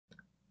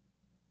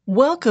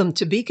Welcome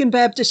to Beacon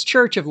Baptist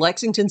Church of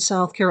Lexington,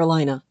 South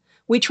Carolina.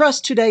 We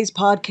trust today's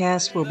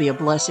podcast will be a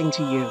blessing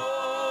to you.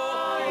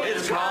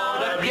 It's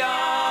called up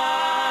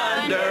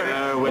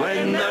yonder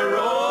when the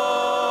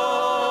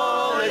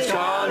roll is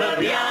called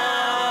up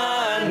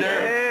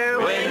yonder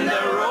when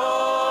the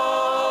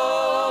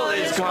roll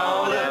is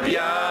called up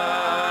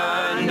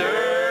yonder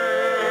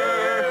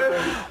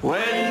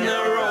when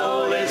the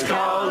roll is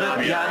called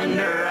up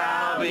yonder.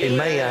 I'll be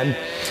Amen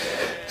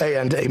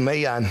and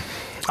amen.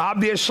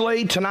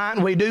 Obviously, tonight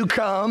we do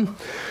come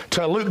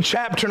to Luke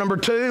chapter number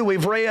 2.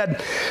 We've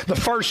read the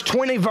first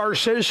 20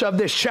 verses of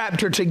this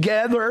chapter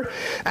together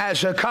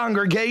as a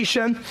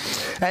congregation.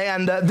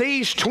 And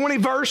these 20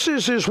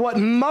 verses is what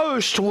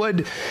most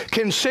would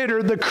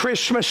consider the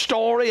Christmas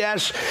story.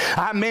 As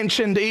I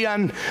mentioned,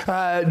 Ian,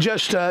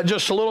 just a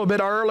little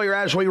bit earlier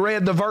as we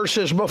read the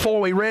verses before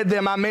we read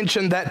them, I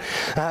mentioned that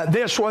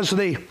this was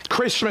the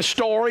Christmas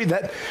story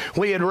that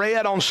we had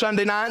read on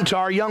Sunday night to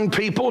our young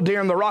people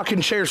during the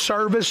rocking chair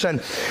service.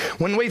 And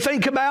when we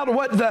think about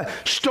what the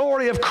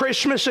story of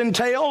Christmas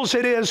entails,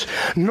 it is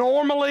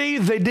normally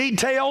the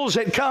details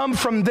that come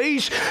from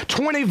these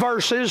 20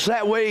 verses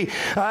that we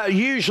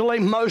usually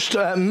most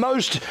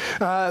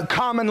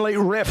commonly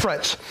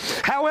reference.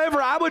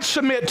 However, I would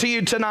submit to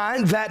you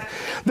tonight that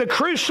the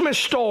Christmas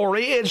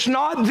story is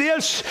not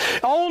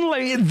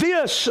only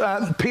this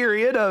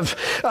period of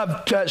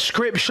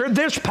Scripture,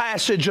 this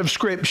passage of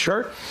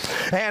Scripture,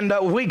 and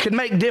we could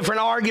make different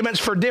arguments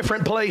for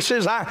different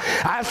places.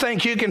 I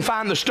think you can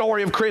find the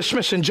story of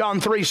Christmas in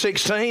John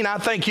 3:16. I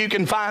think you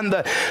can find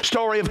the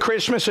story of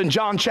Christmas in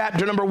John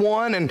chapter number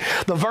 1 and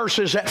the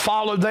verses that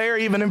follow there.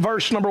 Even in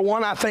verse number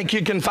 1, I think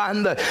you can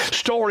find the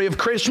story of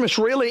Christmas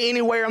really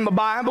anywhere in the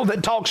Bible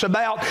that talks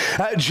about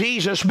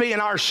Jesus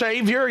being our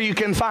Savior. You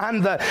can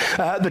find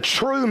the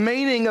true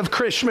meaning of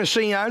Christmas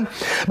in.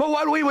 But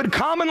what we would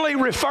commonly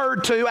refer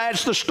to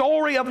as the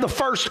story of the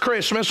first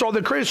Christmas or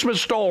the Christmas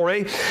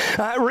story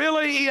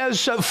really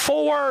is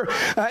four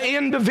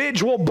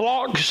individual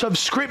blocks of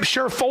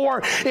Scripture,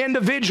 four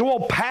individual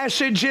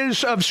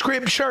passages of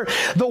Scripture.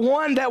 The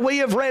one that we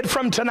have read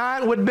from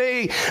tonight would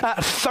be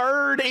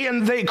third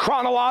in the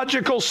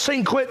chronological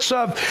sequence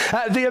of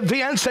the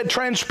events that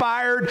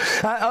transpired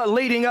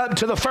leading up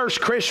to the first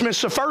Christmas.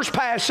 The first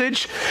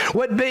passage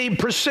would be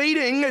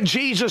preceding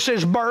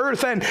Jesus'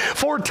 birth and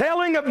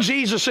foretelling of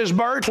Jesus'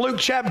 birth, Luke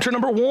chapter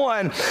number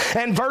 1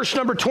 and verse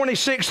number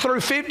 26 through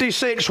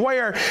 56,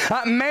 where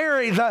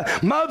Mary, the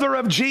mother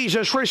of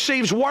Jesus,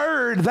 receives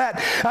word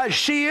that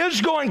she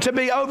is going to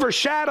be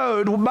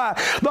overshadowed by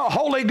the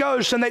Holy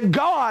Ghost and that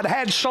God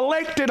had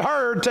selected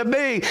her to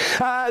be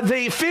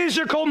the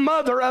physical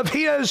mother of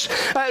His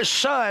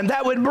Son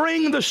that would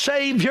bring the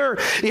Savior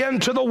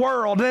into the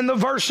world. And the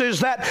verses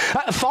that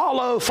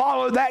follow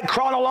that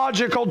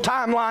chronological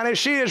timeline as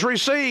she has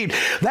received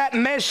that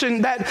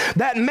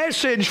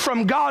message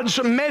from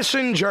God's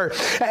messenger,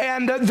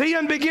 and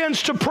then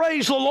begins to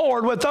praise the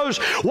Lord with those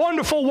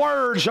wonderful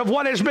words of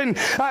what has been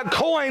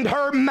coined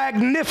her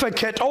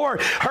Magnificat, or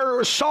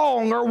her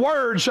song or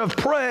words of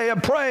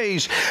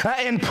praise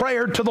and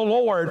prayer to the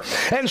Lord.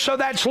 And so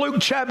that's Luke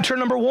chapter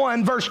number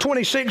 1, verse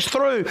 26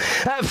 through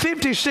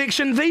 56.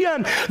 And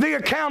then the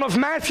account of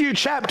Matthew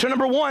chapter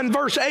number 1,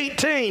 verse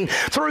 18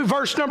 through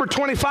verse number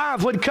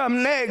 25 would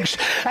come next.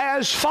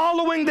 As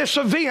following this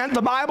event,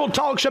 the Bible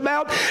talks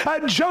about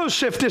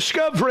Joseph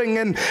discovering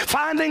and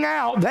finding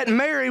out that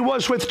Mary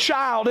was with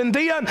child, and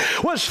then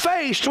was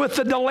faced with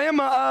the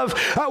dilemma of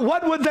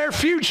what would their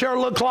future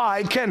look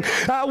like, and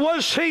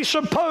was he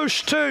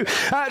supposed to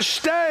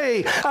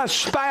stay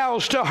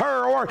espoused to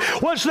her, or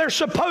was there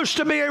supposed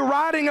to be a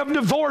writing of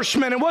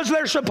divorcement, and was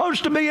there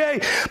supposed to be a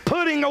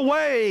putting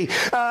away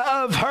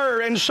of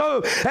her? And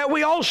so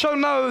we also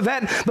know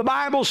that the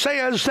Bible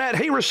says that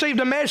he received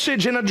a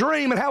message in a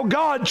dream, and how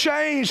God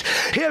changed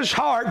his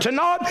heart to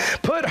not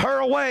put her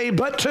away,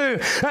 but to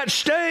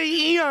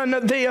stay in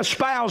the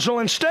espousal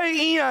and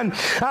stay in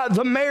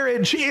the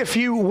marriage, if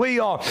you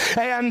will.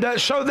 And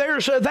so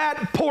there's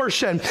that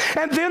portion.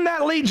 And then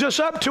that leads us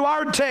up to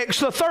our text,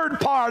 the third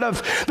part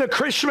of the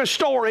Christmas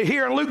story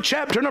here in Luke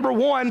chapter number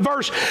 1,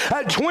 verse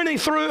 20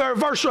 through, or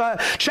verse,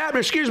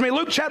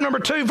 Luke chapter number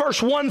 2,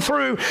 verse 1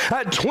 through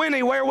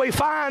 20, where we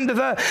find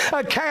the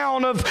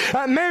account of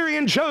Mary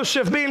and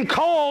Joseph being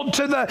called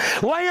to the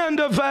land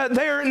of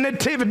their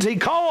nativity,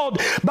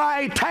 called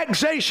by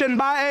taxation,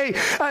 by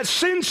a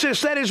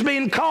census that is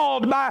being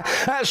called by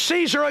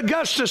Caesar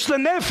Augustus, the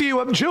nephew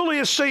of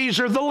Julius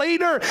Caesar, the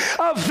leader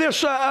of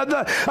this,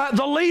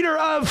 the leader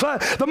of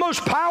the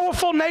most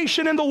powerful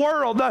nation in the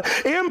world, the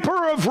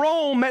emperor of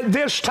Rome at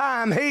this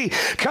time. He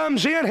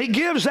comes in, he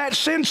gives that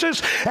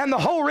census, and the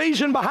whole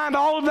reason behind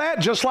all of that,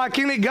 just like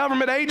any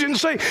government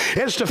agency,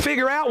 is to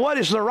figure out what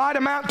is the right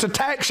amount to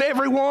tax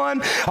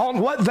everyone on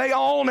what they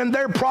own and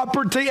their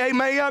property.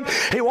 Amen.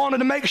 He wanted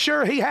to make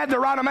sure he had the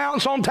right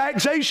amounts on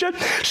taxation,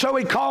 so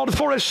he called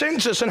for a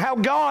census. And how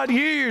God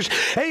used,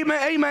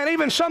 amen,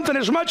 even something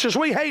as much as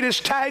we hate as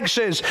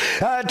taxes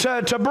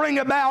to bring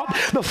about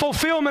the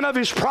fulfillment of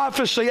His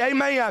prophecy.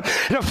 Amen.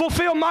 To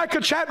fulfill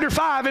Micah chapter chapter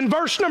 5 in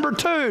verse number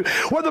 2,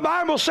 where the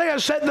Bible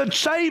says that the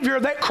Savior,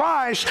 that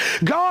Christ,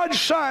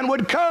 God's Son,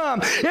 would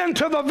come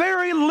into the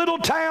very little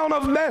town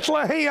of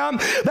Bethlehem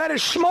that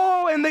is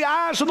small in the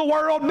eyes of the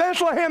world,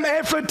 Bethlehem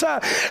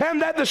Ephratah,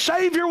 and that the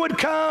Savior would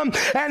come,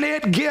 and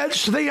it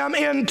gets them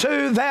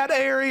into that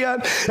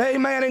area.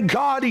 Amen. And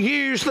God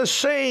used the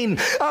scene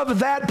of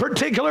that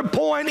particular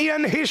point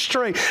in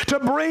history to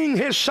bring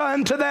his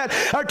son to that,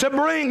 or to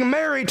bring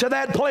Mary to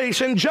that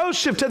place and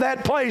Joseph to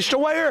that place, to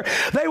where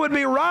they would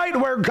be right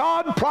where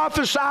God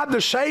prophesied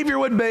the Savior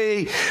would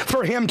be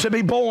for him to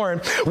be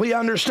born. We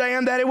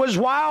understand that it was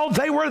while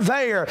they were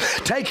there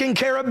taking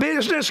care of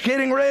business,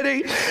 getting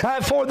ready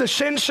for the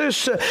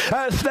census,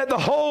 that the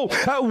whole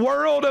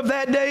world of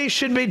that day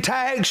should be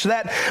taxed,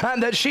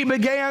 that she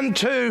began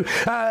to,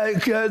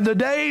 the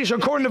days,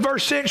 according to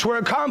verse 6, were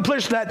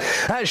accomplished, that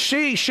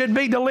she should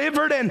be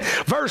delivered. And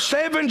verse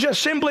 7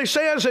 just simply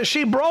says that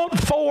she brought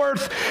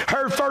forth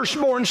her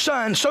firstborn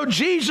son. So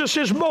Jesus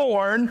is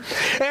born,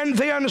 and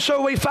then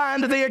so we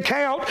find the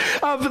account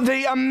of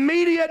the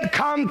immediate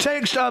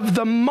context of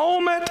the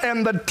moment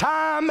and the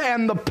time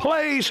and the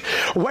place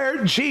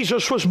where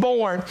Jesus was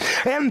born.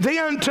 And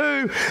then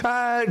to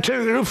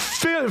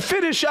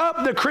finish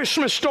up the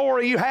Christmas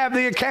story, you have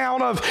the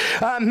account of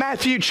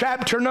Matthew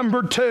chapter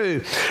number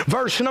 2,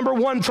 verse number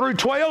 1 through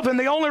 12. And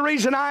the only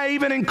reason I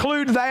even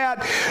include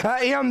that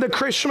in the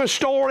Christmas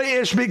story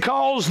is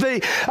because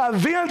the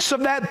events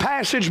of that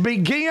passage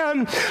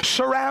begin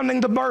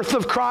surrounding the birth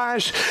of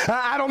Christ.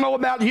 I don't know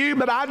about you,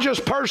 but I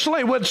just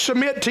personally would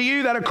submit to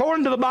you that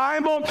according to the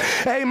Bible,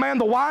 amen,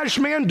 the wise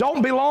men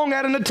don't belong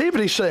at a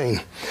nativity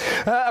scene.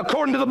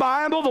 According to the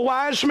Bible, the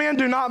wise men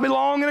do not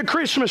belong in a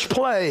Christmas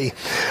play.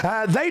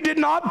 They did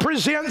not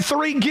present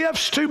 3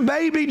 gifts to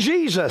baby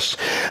Jesus.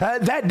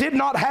 That did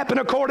not happen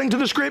according to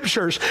the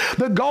Scriptures.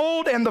 The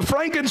gold and the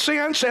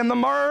frankincense and the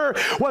myrrh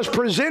was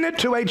presented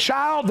to a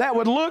child that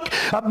would look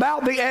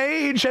about the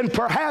age and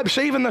perhaps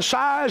even the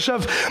size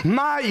of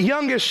my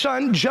youngest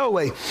son,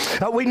 Joey.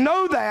 We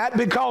know that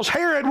because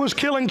Herod was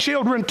killing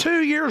children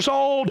 2 years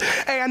old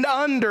and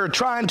under,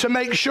 trying to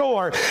make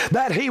sure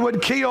that he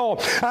would kill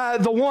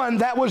the one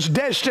that was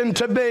destined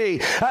to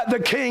be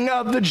the king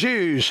of the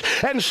Jews.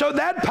 And so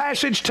that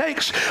passage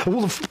takes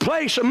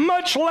place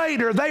much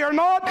later. They are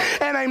not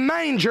in a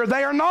manger.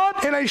 They are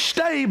not in a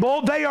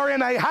stable. They are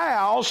in a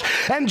house.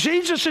 And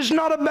Jesus is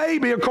not a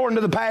baby according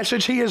to the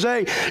passage. He is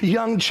a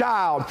young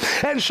child.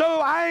 And so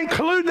I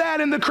include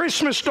that in the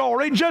Christmas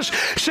story just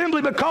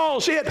simply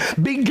because it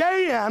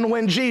began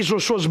when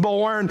Jesus was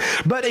born,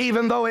 but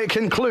even though it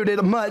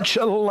concluded much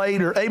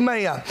later.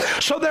 Amen.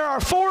 So there are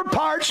 4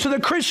 parts to the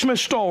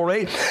Christmas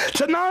story.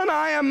 Tonight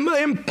I am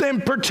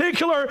in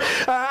particular,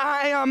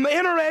 I am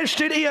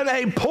interested in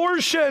a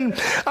portion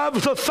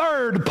of the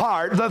third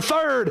part, the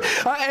third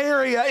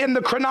area in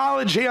the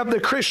chronology of the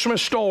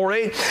Christmas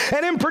story.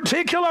 And in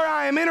particular,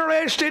 I am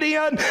interested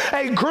in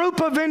a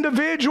group of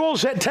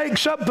individuals that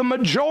takes up the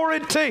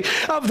majority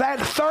of that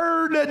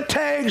third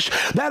text,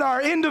 that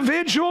are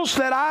individuals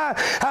that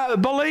I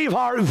believe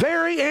are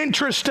very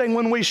interesting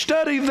when we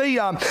study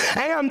them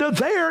and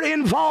their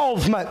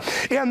involvement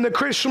in the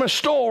Christmas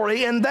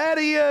story. And that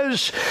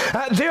is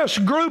this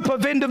group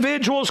of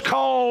individuals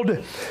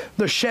called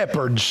the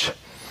shepherds.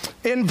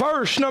 In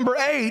verse number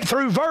 8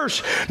 through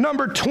verse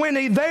number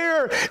 20,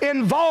 their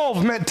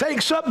involvement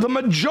takes up the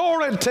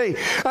majority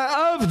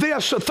of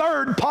this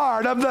third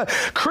part of the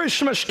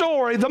Christmas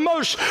story. The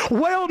most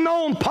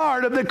well-known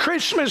part of the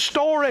Christmas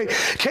story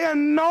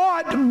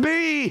cannot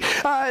be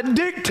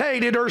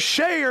dictated or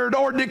shared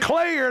or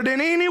declared in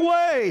any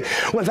way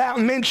without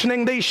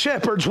mentioning these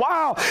shepherds.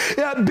 While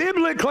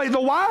biblically the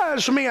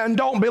wise men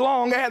don't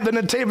belong at the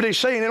nativity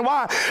scene, and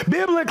why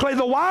biblically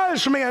the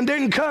wise men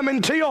didn't come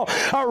until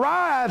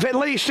arrive at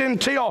least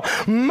until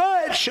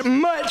much,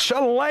 much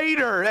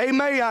later.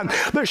 Amen.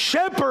 The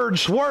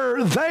shepherds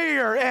were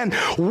there and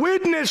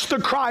witnessed the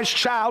Christ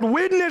child,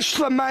 witnessed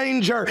the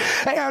manger,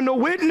 and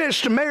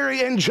witnessed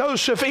Mary and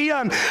Joseph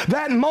in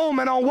that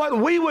moment on what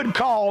we would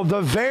call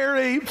the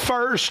very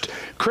first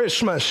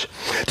Christmas.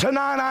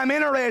 Tonight I'm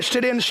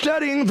interested in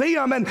studying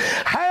them and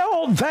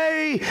how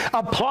they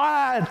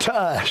apply to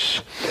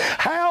us,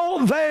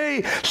 how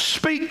they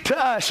speak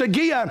to us.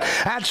 Again,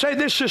 I'd say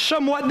this is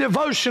somewhat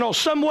devotional,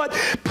 somewhat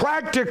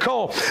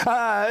practical,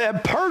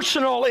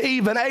 personal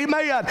even,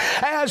 amen,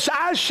 as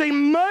I see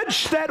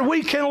much that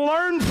we can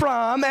learn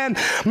from and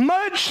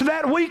much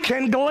that we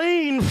can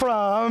glean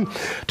from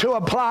to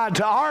apply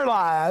to our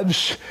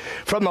lives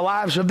from the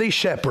lives of these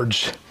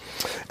shepherds.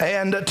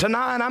 And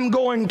tonight I'm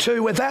going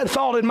to, with that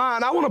thought in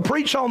mind, I want to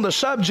preach on the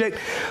subject,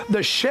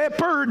 the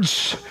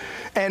shepherds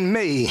and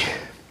me.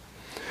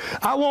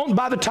 I want,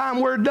 by the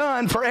time we're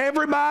done, for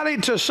everybody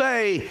to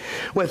say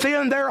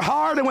within their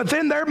heart and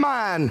within their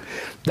mind,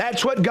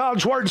 that's what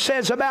God's Word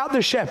says about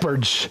the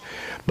shepherds.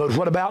 But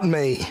what about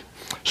me?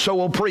 So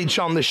we'll preach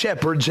on the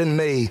shepherds and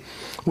me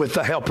with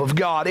the help of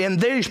God. In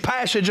this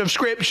passage of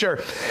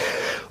Scripture,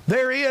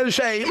 there is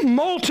a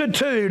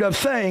multitude of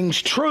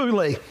things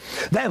truly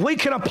that we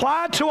can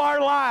apply to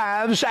our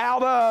lives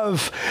out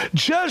of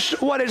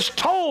just what is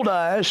told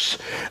us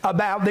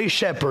about these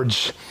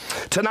shepherds.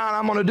 Tonight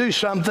I'm going to do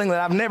something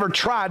that I've never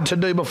tried to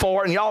do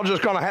before, and y'all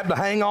just going to have to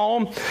hang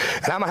on,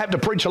 and I'm going to have to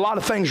preach a lot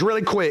of things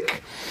really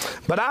quick.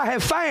 But I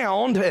have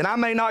found, and I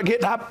may not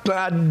get,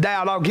 I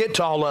doubt I'll get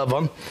to all of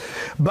them,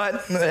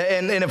 but,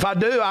 and if I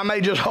do, I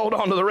may just hold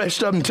on to the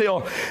rest of them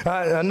until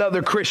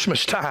another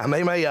Christmas time.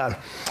 Amen.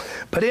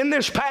 But in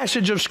this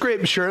passage of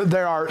Scripture,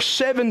 there are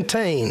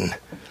 17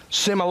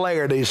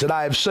 similarities that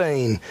I have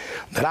seen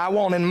that I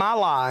want in my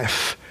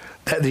life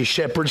that these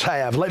shepherds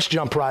have. Let's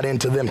jump right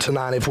into them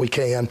tonight if we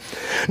can.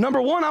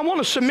 Number one, I want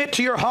to submit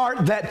to your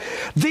heart that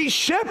these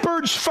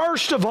shepherds,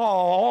 first of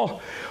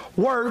all,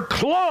 were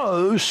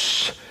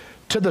close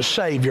to the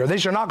Savior.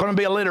 These are not going to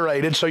be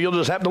alliterated, so you'll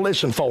just have to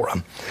listen for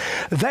them.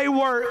 They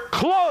were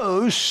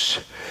close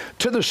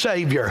to the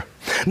Savior.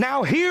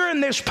 Now, here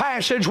in this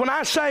passage, when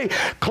I say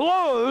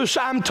close,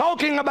 I'm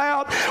talking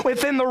about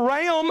within the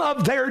realm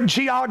of their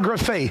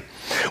geography,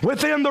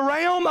 within the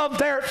realm of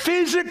their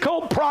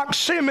physical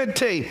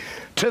proximity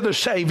to the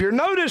Savior.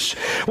 Notice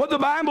what the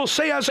Bible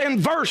says in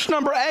verse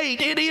number 8.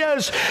 It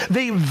is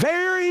the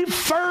very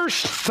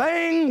first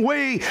thing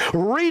we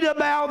read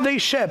about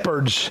these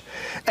shepherds.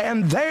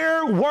 And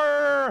there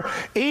were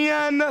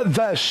in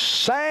the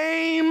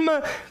same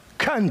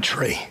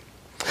country.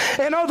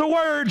 In other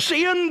words,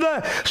 in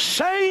the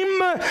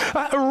same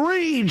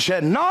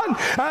region, not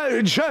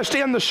just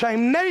in the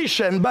same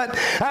nation, but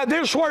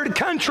this word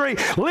country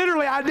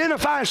literally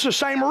identifies the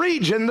same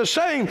region, the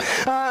same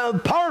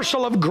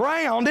parcel of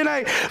ground in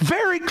a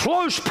very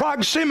close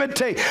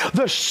proximity.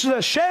 The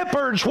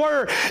shepherds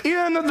were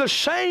in the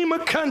same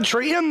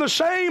country, in the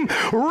same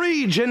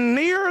region,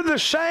 near the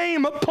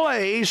same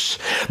place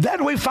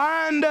that we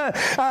find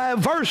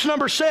verse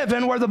number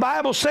 7 where the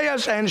Bible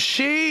says, and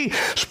she,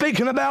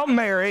 speaking about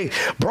Mary,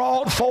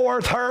 brought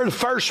forth her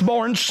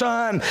firstborn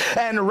son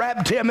and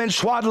wrapped him in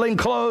swaddling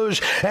clothes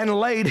and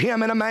laid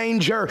him in a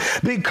manger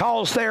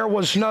because there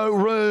was no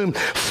room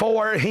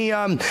for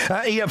him,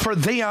 for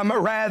them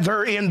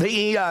rather in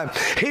the inn.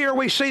 Here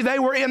we see they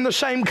were in the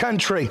same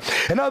country.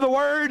 In other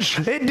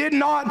words, it did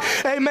not,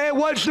 amen, it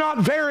was not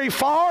very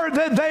far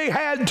that they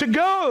had to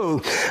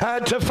go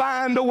to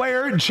find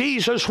where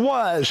Jesus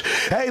was.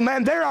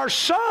 Amen. There are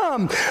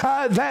some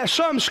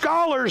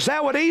scholars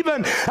that would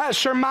even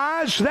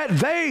surmise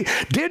that they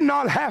did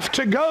not have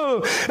to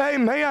go,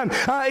 amen,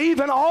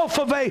 even off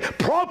of a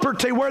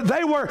property where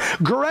they were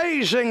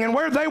grazing and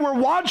where they were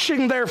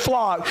watching their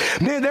flock.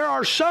 There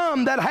are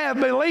some that have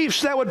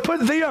beliefs that would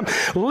put them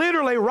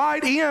literally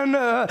right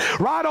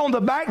on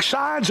the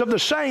backsides of the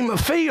same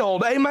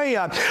field.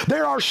 Amen.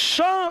 There are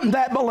some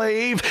that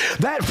believe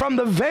that from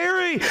the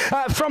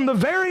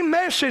very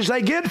message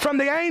they get from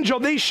the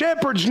angel, these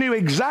shepherds knew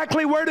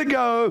exactly where to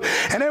go,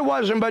 and it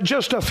wasn't but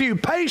just a few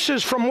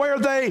paces from where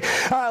they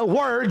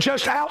were, just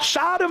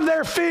outside of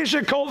their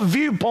physical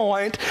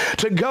viewpoint,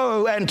 to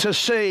go and to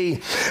see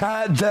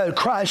the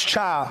Christ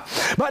child.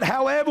 But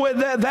however,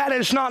 that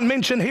is not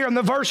mentioned here in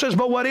the verses,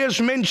 but what is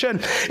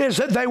mentioned is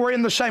that they were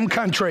in the same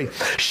country.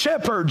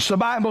 Shepherds, the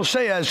Bible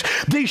says,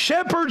 these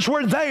shepherds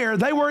were there.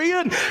 They were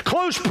in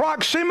close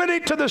proximity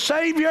to the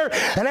Savior.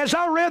 And as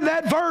I read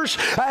that verse,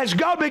 as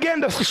God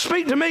began to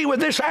speak to me with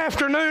this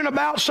afternoon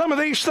about some of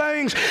these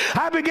things,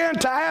 I began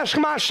to ask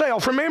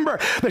myself, remember,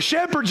 the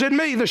shepherds in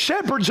me, the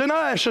shepherds in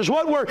us is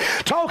what we're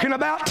talking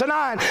about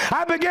tonight.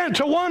 I began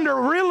to wonder,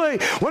 really,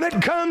 when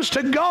it comes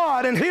to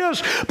God and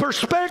His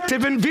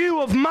perspective in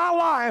view of my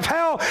life,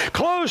 how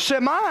close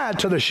am I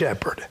to the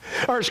shepherd?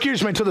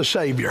 To the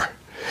Savior?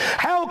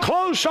 How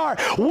close are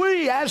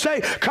we as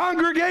a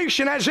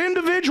congregation, as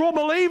individual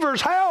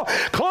believers? How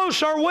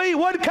close are we?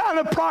 What kind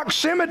of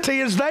proximity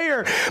is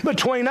there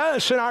between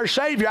us and our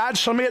Savior? I'd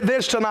submit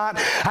this tonight.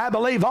 I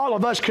believe all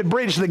of us could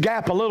bridge the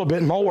gap a little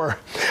bit more.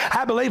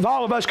 I believe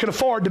all of us could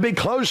afford to be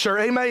closer.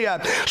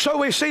 Amen. So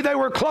we see they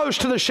were close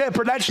to the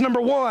shepherd. That's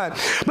number one.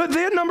 But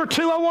then number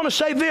two, I want to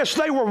say this.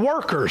 They were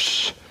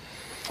workers.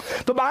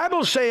 The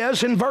Bible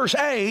says in verse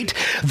 8,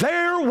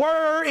 there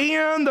were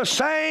in the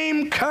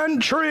same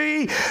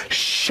country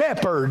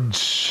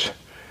shepherds.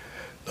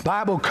 The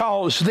Bible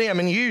calls them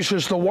and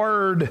uses the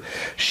word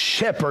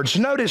shepherds.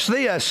 Notice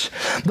this.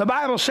 The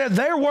Bible said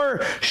there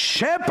were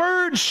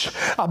shepherds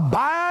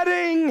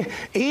abiding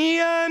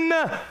in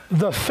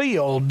the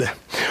field.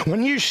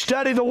 When you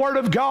study the Word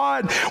of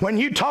God, when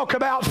you talk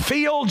about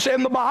fields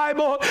in the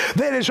Bible,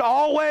 that is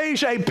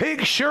always a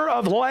picture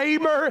of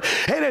labor.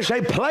 It is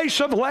a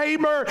place of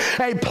labor,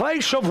 a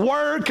place of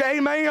work.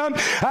 Amen.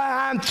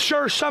 I'm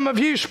sure some of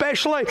you,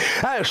 especially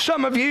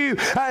some of you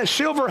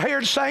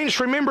silver-haired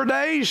saints, remember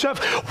days of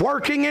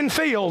working in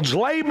fields,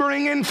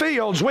 laboring in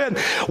fields.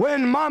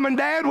 When Mom and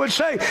Dad would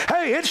say,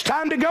 hey, it's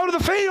time to go to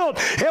the field,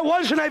 it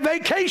wasn't a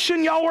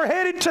vacation y'all were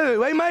headed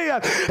to.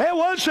 Amen. It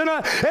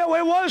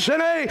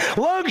wasn't a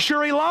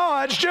luxury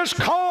lodge just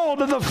called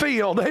to the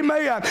field.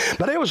 Amen.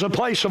 But it was a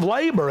place of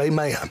labor.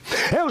 Amen.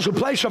 It was a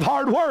place of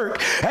hard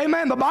work.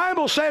 Amen. The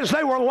Bible says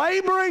they were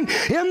laboring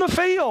in the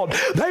field.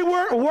 They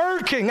weren't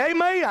working.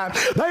 Amen.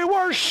 They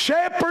were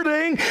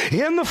shepherding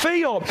in the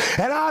field.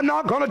 And I'm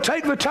not going to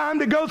take the time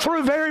to go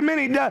through very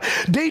many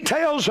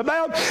details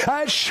about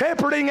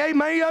shepherding.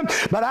 Amen.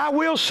 But I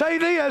will say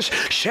this,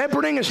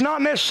 shepherding is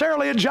not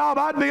necessarily a job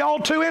I'd be all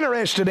too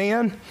interested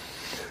in.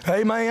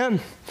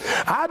 Amen.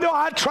 I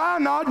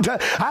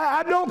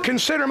don't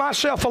consider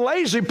myself a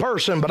lazy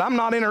person, but I'm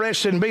not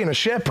interested in being a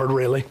shepherd,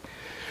 really.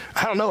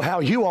 I don't know how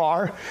you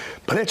are,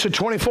 but it's a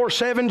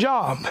 24/7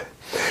 job.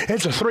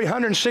 It's a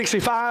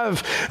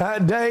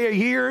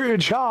 365-day-a-year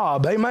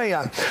job.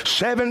 Amen.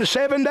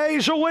 Seven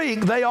days a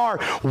week, they are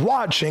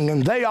watching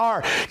and they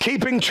are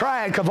keeping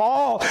track of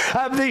all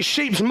of these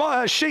sheep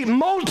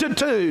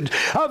multitude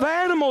of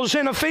animals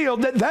in a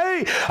field that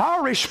they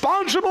are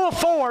responsible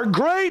for.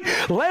 Great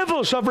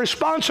levels of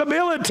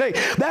responsibility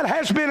that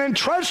has been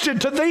entrusted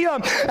to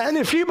them. And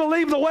if you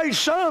believe the way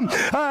some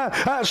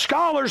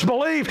scholars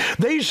believe,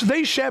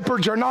 these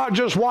shepherds are not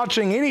just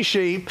watching any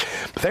sheep.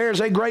 There's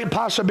a great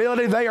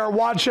possibility they are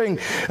watching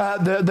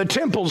the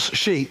temple's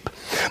sheep.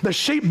 The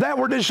sheep that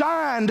were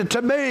designed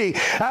to be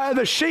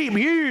the sheep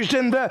used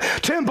in the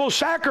temple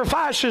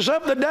sacrifices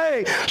of the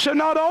day. So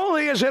not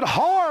only is it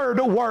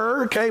hard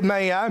work,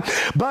 amen,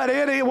 but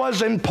it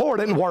was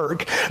important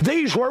work.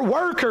 These were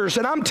workers,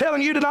 and I'm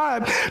telling you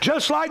tonight,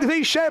 just like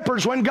these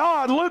shepherds, when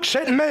God looks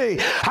at me,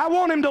 I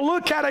want him to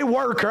look at a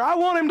worker. I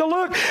want him to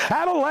look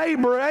at a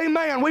laborer.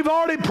 Amen. We've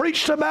already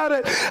preached about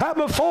it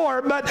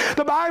before, but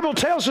the Bible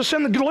tells us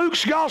in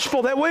Luke's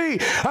gospel that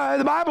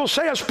the Bible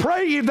says,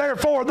 pray ye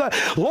therefore the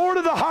Lord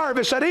of the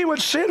harvest that he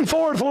would send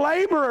forth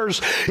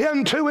laborers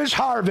into his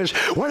harvest.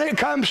 When it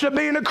comes to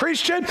being a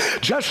Christian,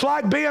 just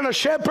like being a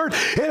shepherd,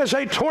 it is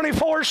a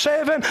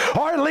 24/7,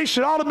 or at least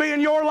it ought to be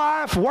in your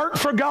life, work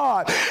for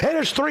God. It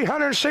is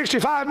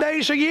 365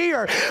 days a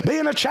year.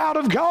 Being a child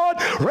of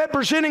God,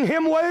 representing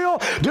him well,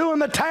 doing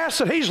the tasks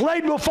that he's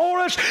laid before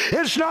us,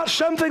 it's not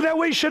something that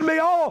we should be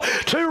all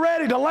too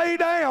ready to lay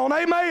down,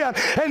 amen,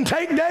 and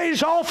take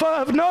days off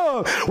of.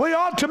 No, we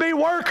ought to be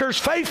workers,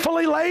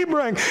 faithfully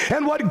laboring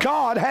in what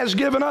God has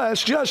given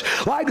us. Just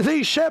like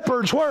these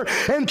shepherds were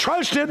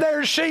entrusted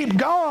their sheep,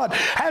 God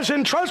has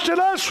entrusted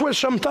us with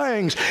some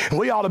things.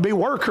 We ought to be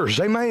workers,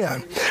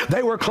 amen.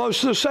 They were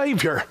close to the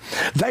Savior.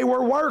 They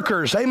were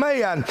workers,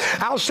 amen.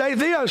 I'll say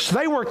this,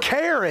 they were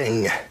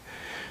caring.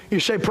 You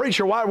say,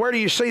 preacher, where do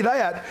you see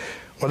that?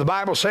 Well, the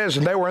Bible says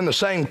that they were in the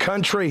same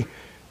country,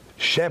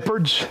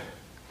 shepherds.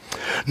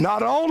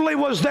 Not only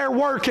was their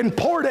work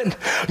important,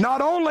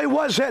 not only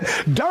was it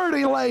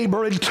dirty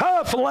labor and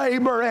tough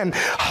labor and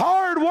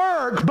hard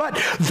work,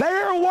 but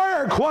their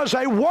work was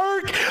a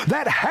work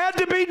that had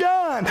to be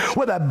done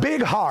with a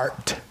big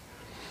heart.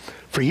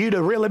 For you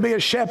to really be a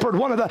shepherd,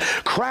 one of the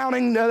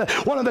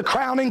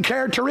crowning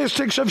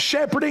characteristics of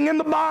shepherding in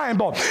the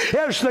Bible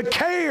is the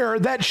care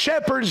that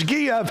shepherds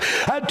give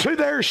to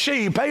their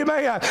sheep.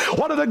 Amen.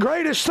 One of the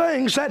greatest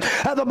things that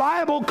the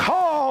Bible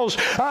calls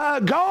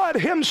God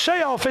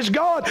himself is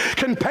God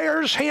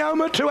compares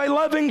him to a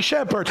loving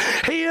shepherd.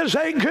 He is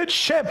a good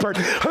shepherd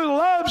who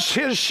loves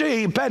his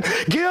sheep and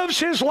gave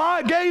his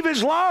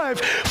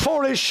life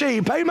for his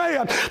sheep.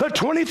 Amen. The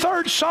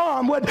 23rd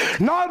Psalm would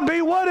not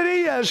be what it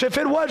is if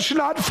it was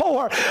not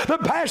for the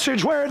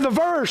passage the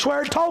verse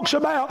where it talks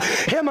about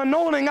him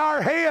anointing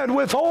our head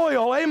with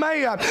oil,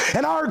 amen,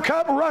 and our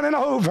cup running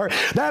over.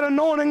 That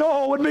anointing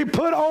oil would be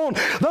put on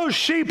those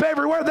sheep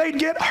everywhere they'd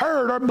get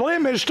hurt or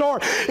blemished or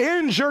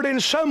injured in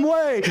some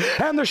way,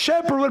 and the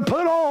shepherd would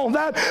put on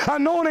that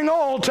anointing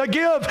oil to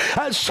give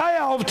a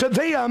salve to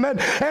them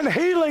and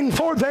healing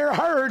for their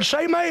hurts,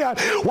 amen.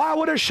 Why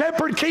would a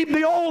shepherd keep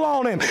the oil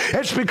on him?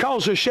 It's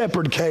because the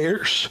shepherd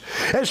cares.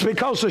 It's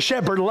because the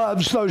shepherd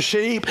loves those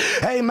sheep,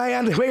 amen.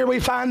 Here we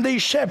find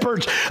these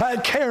shepherds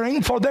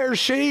caring for their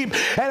sheep.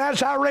 And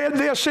as I read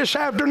this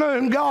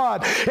afternoon,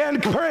 God,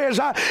 and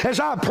as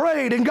I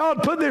prayed, and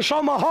God put this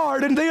on my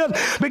heart, and then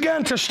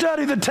began to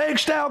study the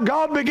text out,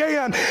 God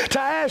began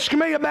to ask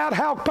me about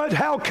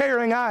how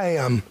caring I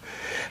am,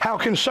 how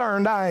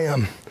concerned I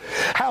am.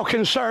 How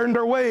concerned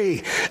are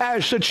we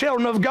as the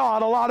children of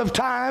God? A lot of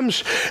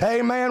times,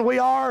 amen, we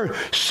are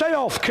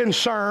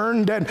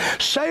self-concerned and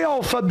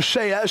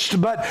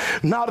self-obsessed, but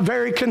not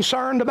very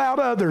concerned about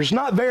others,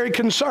 not very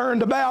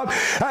concerned about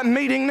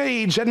meeting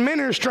needs and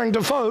ministering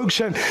to folks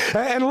and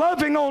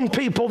loving on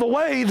people the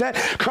way that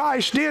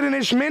Christ did in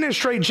his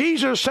ministry.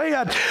 Jesus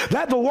said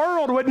that the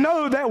world would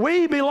know that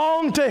we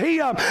belong to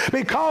him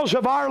because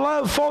of our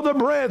love for the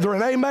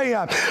brethren,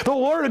 amen. The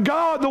Word of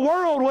God, the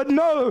world would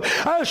know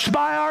us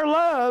by our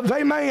love love,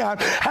 amen,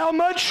 how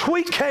much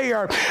we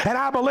care. And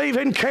I believe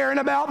in caring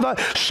about the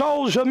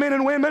souls of men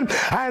and women.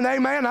 And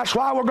amen, that's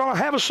why we're going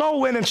to have a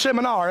soul winning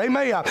seminar.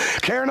 Amen.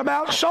 Caring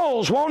about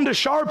souls, wanting to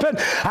sharpen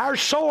our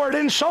sword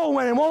in soul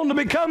winning, wanting to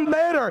become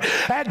better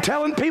at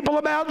telling people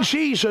about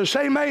Jesus.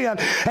 Amen.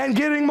 And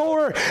getting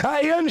more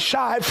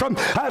insight from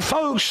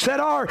folks that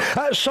are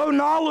so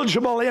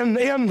knowledgeable in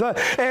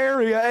the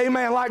area.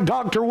 Amen. Like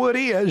Dr. Wood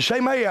is.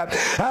 Amen.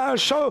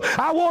 So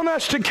I want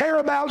us to care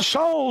about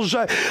souls.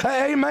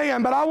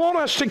 Amen. But I want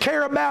us to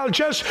care about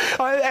just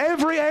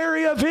every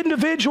area of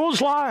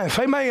individual's life.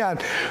 Amen.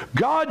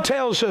 God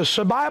tells us,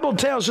 the Bible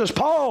tells us,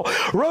 Paul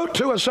wrote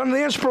to us under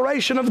the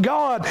inspiration of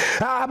God.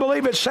 I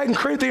believe it's 2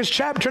 Corinthians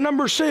chapter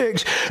number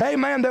 6.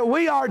 Amen. That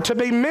we are to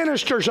be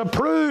ministers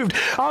approved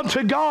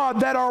unto God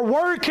that are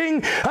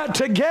working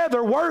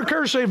together.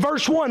 Workers,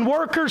 verse 1,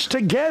 workers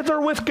together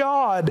with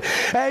God.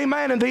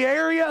 Amen. In the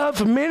area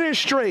of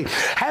ministry,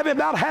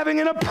 about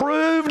having an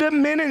approved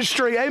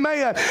ministry.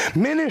 Amen.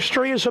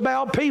 Ministry is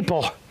about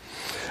people.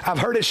 I've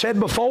heard it said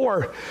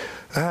before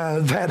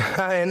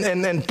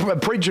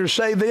and preachers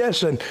say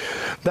this, and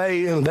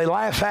they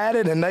laugh at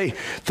it, and they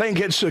think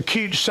it's a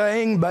cute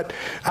saying, but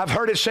I've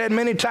heard it said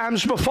many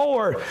times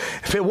before,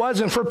 if it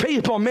wasn't for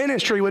people,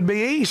 ministry would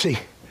be easy.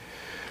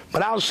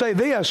 But I'll say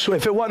this,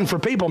 if it wasn't for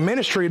people,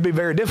 ministry would be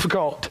very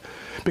difficult,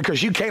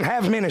 because you can't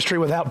have ministry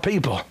without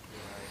people.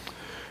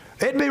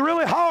 It'd be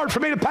really hard for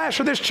me to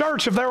pastor this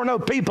church if there were no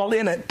people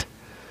in it.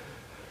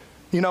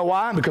 You know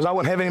why? Because I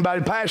wouldn't have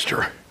anybody to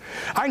pastor.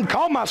 I can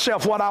call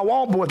myself what I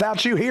want, but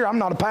without you here, I'm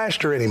not a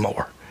pastor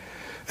anymore.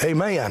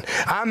 Amen.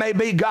 I may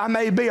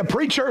be a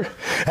preacher.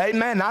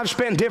 Amen. I've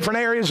spent different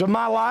areas of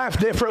my life,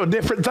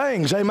 different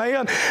things.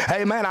 Amen.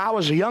 Amen. I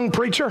was a young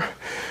preacher.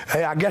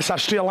 I guess I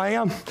still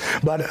am,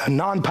 but a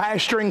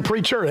non-pastoring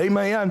preacher.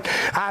 Amen.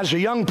 I was a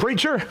young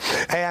preacher,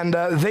 and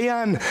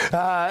then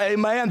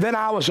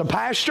I was a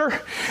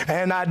pastor,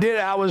 and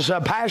I was a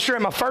pastor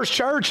in my first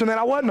church, and then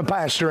I wasn't a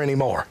pastor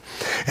anymore,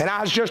 and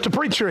I was just a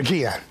preacher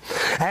again.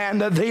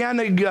 And then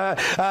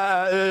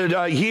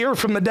a year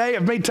from the day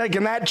of me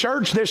taking that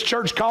church, this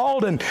church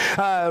called, and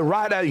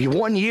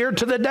 1 year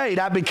to the date,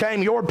 I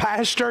became your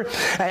pastor,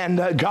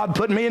 and God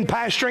put me in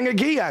pastoring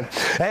again.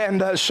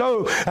 And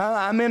so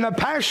I'm in a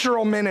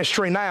pastoral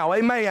ministry now,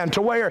 amen,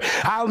 to where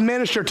I'll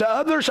minister to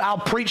others, I'll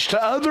preach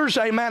to others,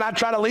 amen. I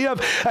try to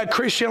live a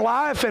Christian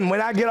life, and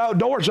when I get out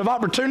doors of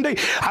opportunity,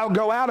 I'll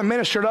go out and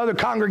minister to other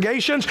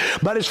congregations.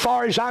 But as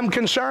far as I'm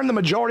concerned, the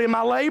majority of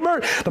my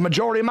labor, the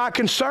majority of my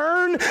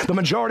concern, the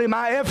majority of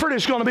my effort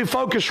is going to be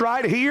focused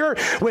right here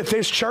with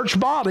this church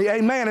body,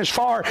 amen, as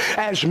far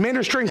as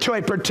ministering to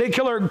a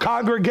particular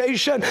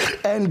congregation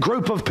and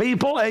group of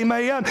people,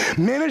 amen.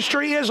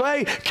 Ministry is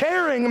a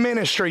caring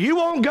ministry. You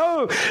won't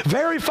go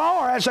very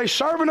far as a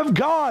servant of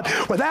God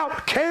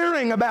without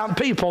caring about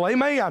people,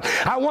 amen.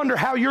 I wonder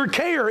how your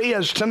care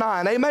is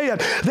tonight, amen.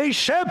 These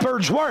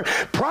shepherds were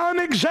prime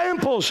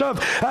examples of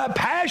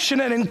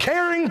passionate and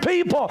caring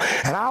people,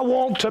 and I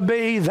want to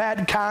be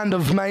that kind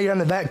of man,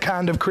 that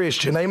kind of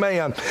Christian,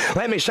 amen.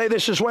 Let me say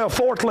this as well.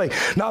 Fourthly,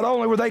 not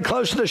only were they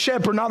close to the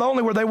shepherd, not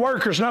only were they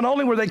workers, not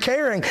only were they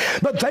caring,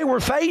 but they were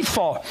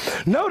faithful.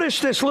 Notice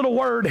this little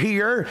word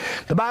here.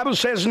 The Bible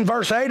says in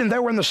verse 8, and they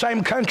were in the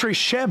same country,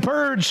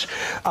 shepherds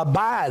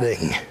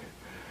abiding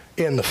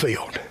in the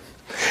field.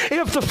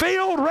 If the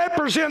field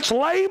represents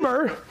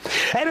labor,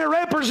 and it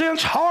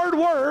represents hard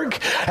work,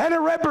 and it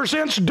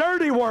represents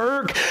dirty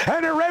work,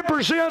 and it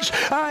represents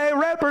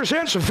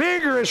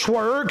vigorous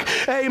work,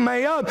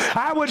 amen,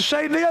 I would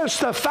say this,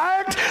 the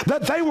fact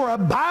that they were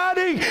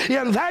abiding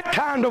in that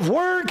kind of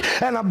work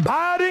and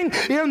abiding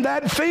in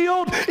that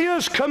field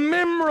is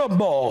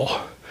commemorable.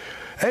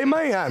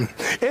 Amen.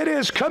 It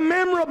is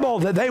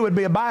commemorable that they would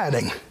be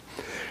abiding.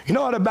 You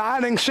know what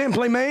abiding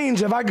simply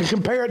means? If I could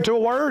compare it to a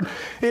word,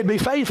 it'd be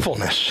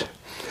faithfulness.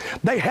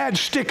 They had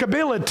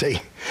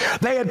stickability.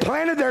 They had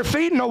planted their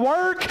feet in the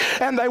work,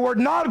 and they were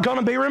not going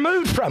to be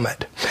removed from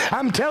it.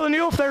 I'm telling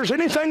you, if there's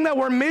anything that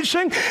we're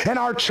missing in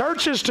our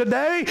churches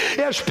today,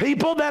 it's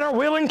people that are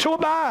willing to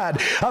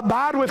abide.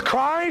 Abide with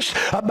Christ,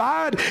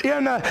 abide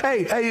in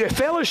a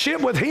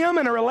fellowship with Him,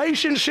 and a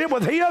relationship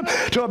with Him,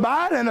 to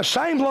abide in the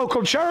same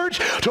local church,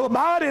 to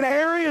abide in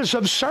areas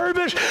of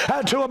service,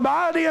 to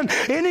abide in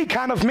any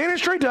kind of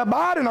ministry, to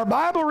abide in our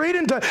Bible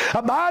reading, to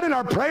abide in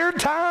our prayer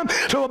time,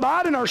 to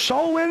abide in our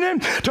soul winning,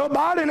 to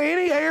abide in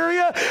any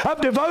area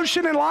of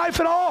devotion in life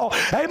at all.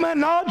 Amen.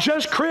 Not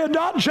just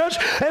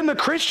in the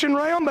Christian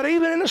realm, but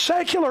even in the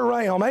secular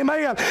realm.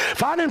 Amen.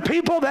 Finding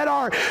people that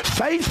are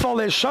faithful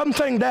is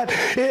something that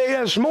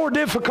is more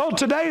difficult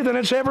today than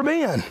it's ever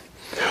been.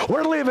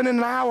 We're living in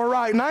an hour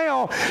right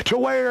now to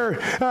where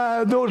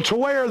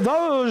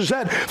those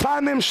that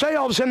find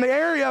themselves in the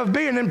area of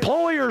being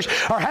employers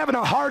are having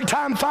a hard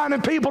time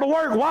finding people to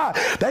work. Why?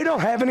 They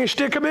don't have any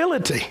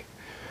stickability.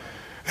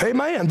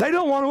 Amen. They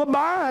don't want to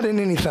abide in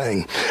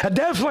anything.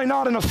 Definitely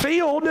not in a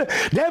field.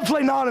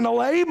 Definitely not in a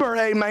labor.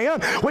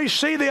 Amen. We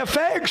see the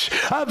effects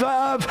of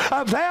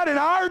that in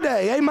our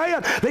day.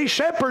 Amen. These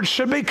shepherds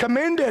should be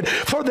commended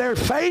for their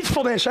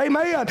faithfulness.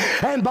 Amen.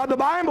 And the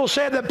Bible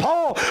said that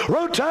Paul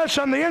wrote to us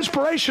on the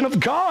inspiration of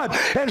God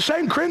in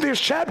 2 Corinthians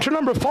chapter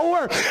number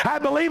 4. I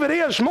believe it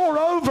is.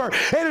 Moreover,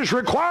 it is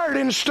required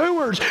in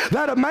stewards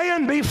that a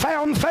man be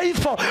found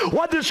faithful.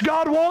 What does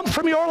God want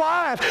from your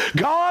life?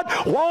 God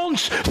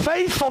wants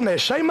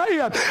faithfulness.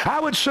 Amen. I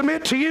would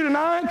submit to you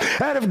tonight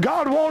that if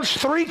God wants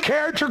 3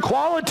 character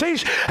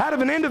qualities out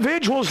of an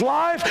individual's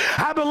life,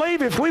 I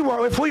believe if we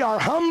are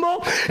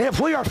humble, if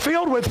we are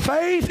filled with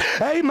faith,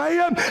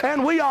 amen,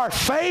 and we are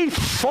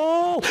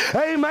faithful,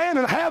 amen,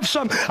 and have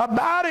some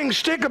abiding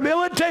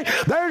stickability,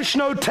 there's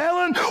no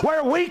telling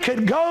where we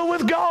could go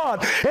with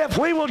God. If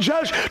we will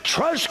just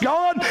trust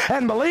God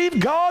and believe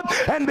God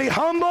and be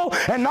humble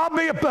and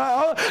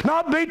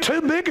not be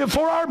too big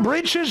for our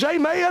britches,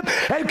 amen,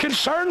 and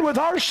concerned with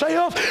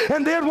ourselves,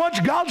 and then once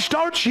God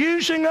starts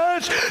using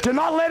us, to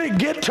not let it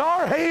get to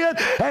our head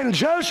and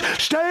just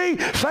stay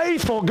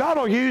faithful. God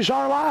will use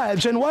our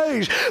lives in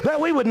ways that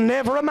we would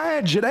never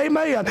imagine.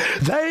 Amen.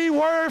 They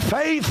were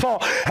faithful,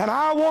 and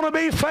I want to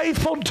be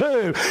faithful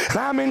too. And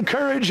I'm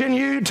encouraging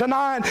you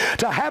tonight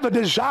to have a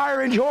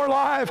desire in your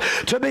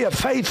life to be a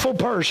faithful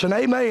person.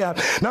 Amen.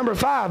 Number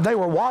 5, they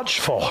were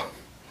watchful.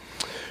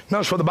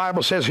 Notice what the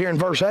Bible says here in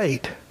verse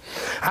 8.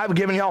 I've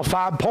given y'all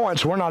 5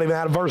 points. We're not even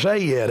out of verse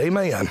 8 yet.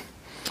 Amen.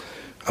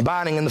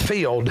 Abiding in the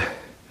field,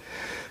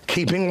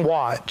 keeping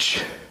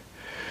watch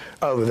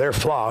over their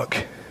flock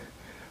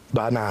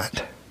by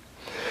night.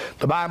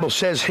 The Bible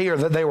says here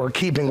that they were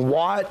keeping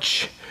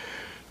watch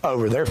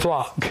over their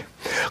flock.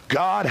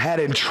 God had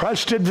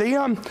entrusted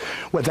them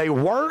with a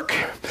work.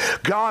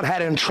 God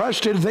had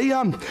entrusted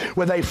them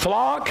with a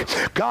flock.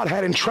 God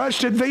had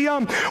entrusted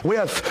them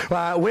with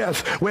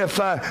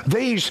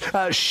these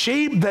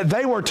sheep that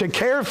they were to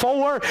care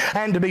for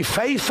and to be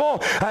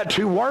faithful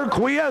to work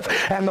with.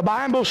 And the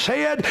Bible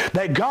said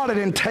that God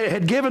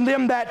had given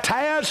them that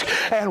task,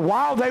 and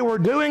while they were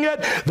doing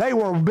it, they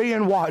were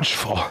being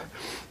watchful.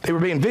 They were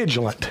being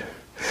vigilant.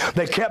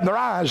 They kept their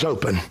eyes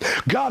open.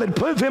 God had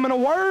put them in a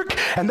work,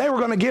 and they were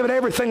going to give it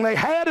everything they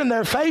had in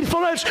their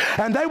faithfulness,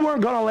 and they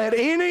weren't going to let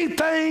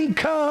anything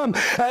come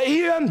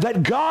in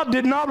that God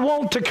did not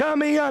want to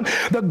come in.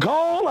 The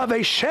goal of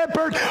a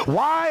shepherd,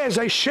 why is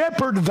a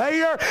shepherd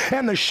there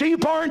and the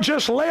sheep aren't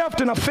just left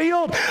in a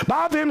field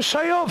by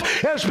themselves,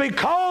 is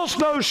because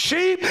those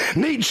sheep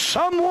need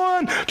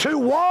someone to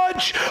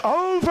watch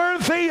over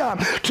them,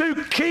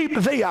 to keep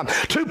them,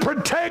 to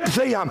protect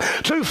them,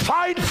 to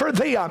fight for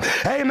them.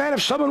 Amen.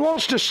 If someone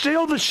wants to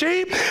steal the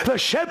sheep, the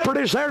shepherd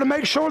is there to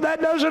make sure that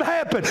doesn't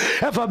happen.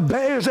 If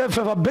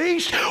a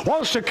beast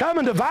wants to come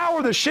and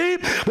devour the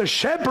sheep, the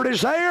shepherd is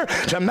there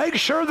to make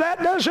sure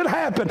that doesn't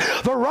happen.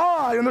 The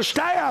rod and the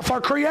staff are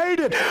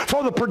created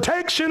for the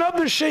protection of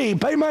the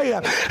sheep.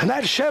 Amen. And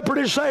that shepherd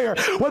is there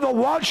with a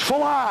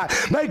watchful eye,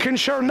 making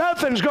sure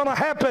nothing's going to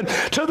happen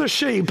to the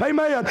sheep.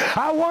 Amen.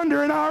 I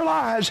wonder in our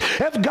lives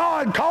if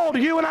God called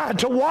you and I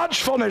to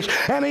watchfulness,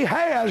 and He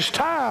has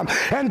time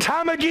and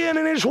time again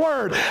in His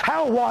Word.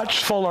 How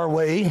watchful are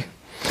we?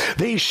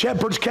 These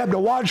shepherds kept a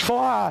watchful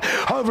eye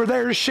over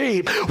their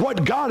sheep,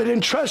 what God had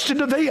entrusted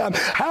to them.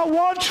 How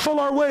watchful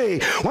are we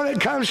when it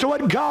comes to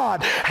what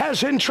God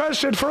has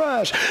entrusted for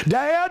us?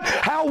 Dad,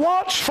 how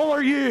watchful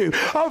are you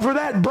over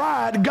that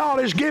bride God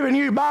has given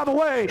you? By the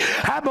way,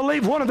 I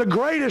believe one of the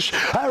greatest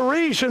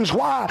reasons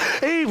why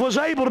Eve was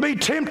able to be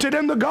tempted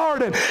in the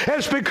garden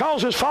is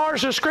because, as far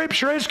as the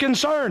Scripture is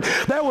concerned,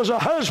 there was a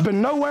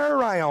husband nowhere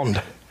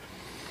around.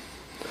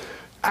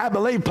 I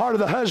believe part of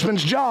the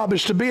husband's job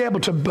is to be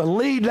able to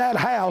lead that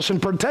house and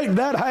protect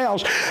that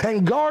house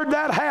and guard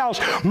that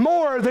house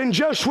more than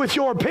just with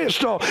your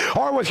pistol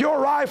or with your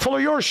rifle or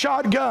your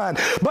shotgun.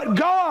 But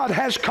God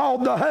has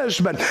called the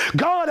husband.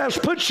 God has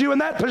put you in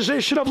that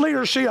position of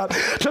leadership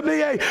to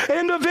be an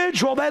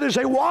individual that is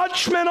a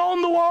watchman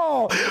on the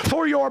wall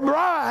for your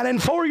bride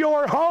and for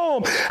your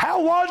home.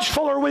 How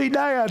watchful are we,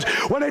 dads,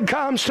 when it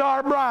comes to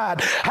our bride?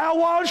 How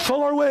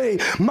watchful are we,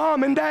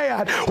 mom and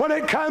dad, when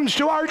it comes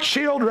to our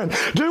children?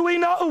 Do we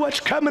know what's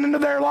coming into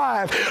their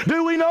life?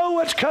 Do we know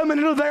what's coming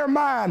into their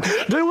mind?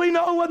 Do we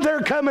know what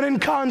they're coming in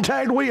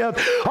contact with?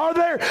 Are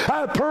there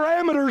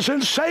parameters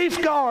and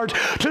safeguards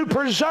to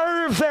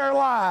preserve their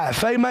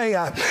life?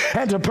 Amen.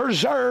 And to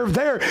preserve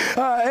their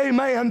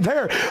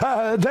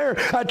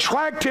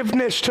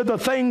attractiveness to the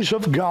things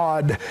of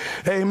God.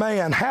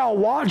 Amen. How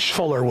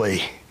watchful are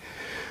we?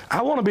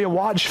 I want to be a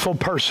watchful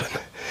person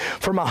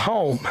for my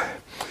home.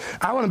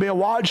 I want to be a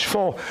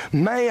watchful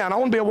man. I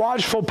want to be a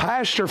watchful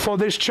pastor for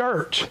this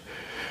church.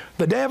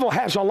 The devil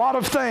has a lot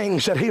of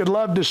things that he would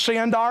love to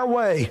send our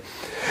way.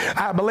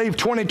 I believe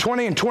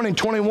 2020 and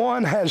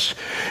 2021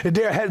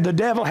 the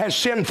devil has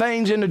sent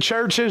things into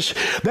churches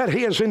that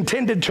he has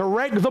intended to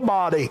wreck the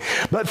body.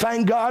 But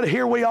thank God,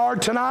 here we are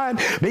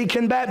tonight,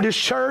 Beacon Baptist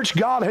Church.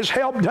 God has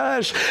helped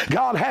us.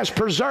 God has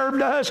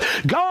preserved us.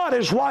 God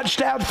has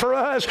watched out for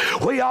us.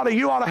 You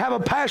ought to have a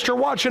pastor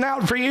watching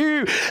out for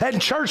you,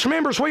 and church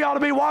members, we ought to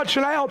be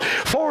watching out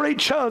for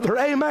each other.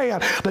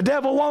 Amen. The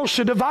devil wants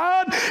to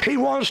divide. He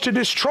wants to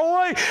destroy.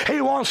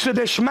 He wants to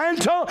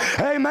dismantle.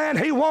 Amen.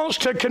 He wants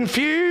to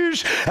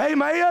confuse.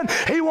 Amen.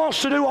 He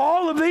wants to do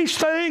all of these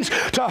things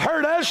to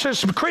hurt us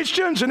as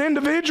Christians and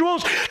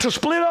individuals, to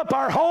split up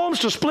our homes,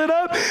 to split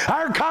up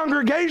our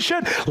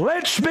congregation.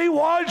 Let's be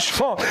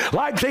watchful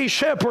like these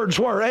shepherds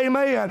were.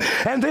 Amen.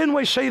 And then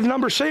we see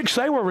number 6,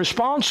 they were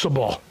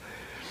responsible.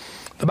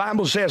 The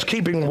Bible says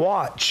keeping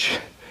watch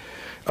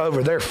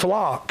over their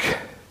flock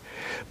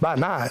by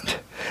night.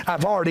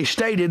 I've already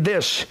stated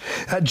this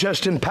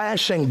just in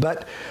passing,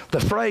 but the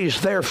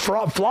phrase their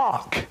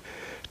flock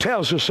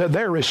tells us that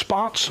they're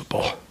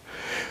responsible.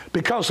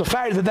 Because the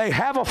fact that they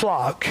have a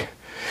flock,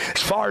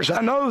 as far as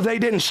I know, they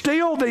didn't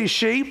steal these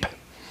sheep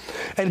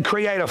and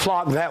create a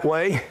flock that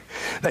way.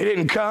 They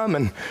didn't come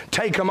and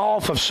take them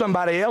off of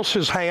somebody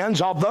else's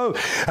hands, although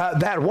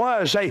that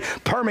was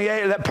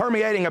that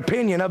permeating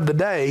opinion of the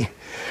day.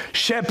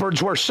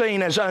 Shepherds were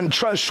seen as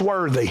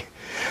untrustworthy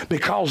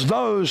because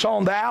those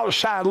on the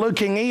outside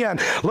looking in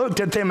looked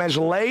at them as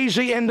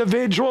lazy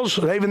individuals.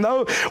 Even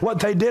though what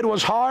they did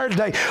was hard,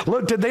 they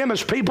looked at them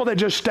as people that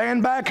just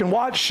stand back and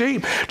watch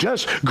sheep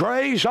just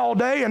graze all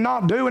day and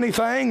not do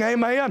anything.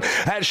 Amen.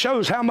 That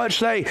shows how much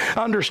they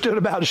understood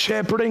about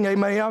shepherding.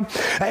 Amen.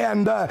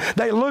 And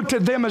they looked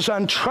at them as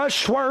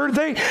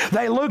untrustworthy.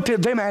 They looked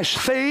at them as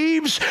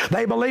thieves.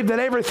 They believed that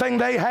everything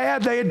they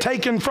had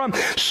taken from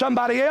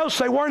somebody else.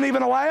 They weren't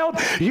even allowed.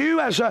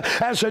 You as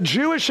a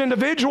Jewish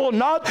individual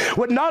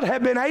would not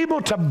have been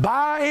able to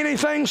buy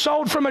anything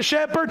sold from a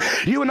shepherd.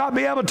 You would not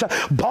be able to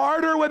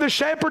barter with a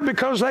shepherd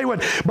because they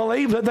would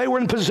believe that they were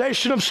in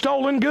possession of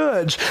stolen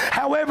goods.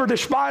 However,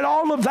 despite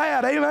all of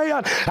that,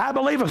 amen, I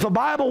believe if the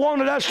Bible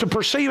wanted us to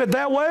perceive it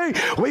that way,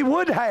 we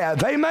would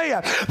have.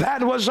 Amen.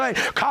 That was a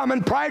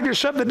common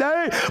practice of the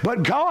day,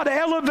 but God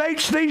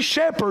elevates these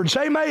shepherds.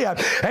 Amen.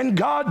 And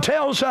God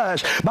tells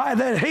us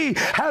that He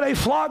had a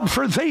flock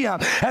for them,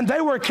 and they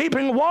were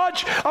keeping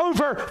watch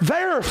over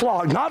their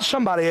flock, not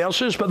somebody else's,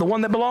 but the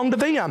one that belonged to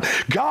them.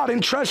 God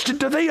entrusted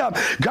to them.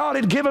 God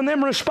had given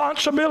them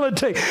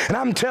responsibility. And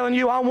I'm telling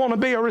you, I want to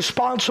be a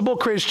responsible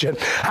Christian.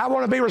 I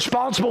want to be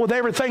responsible with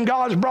everything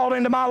God's brought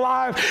into my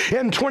life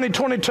in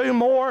 2022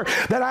 more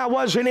than I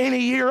was in any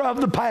year of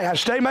the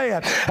past.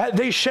 Amen.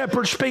 These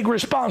shepherds speak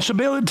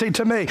responsibility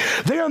to me.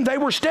 Then they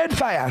were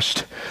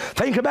steadfast.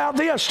 Think about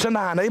this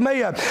tonight.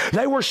 Amen.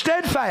 They were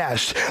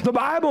steadfast. The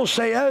Bible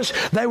says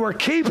they were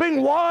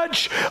keeping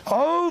watch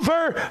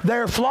over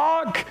their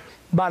flock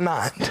by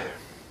night.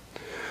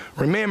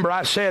 Remember,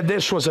 I said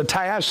this was a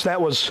task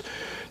that was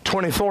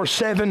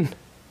 24/7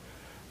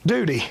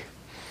 duty.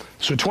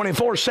 So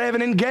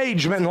 24/7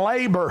 engagement and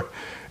labor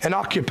and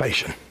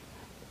occupation.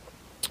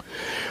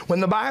 When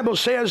the Bible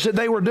says that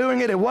they were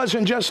doing it, it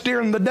wasn't just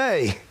during the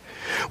day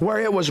where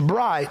it was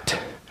bright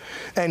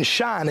and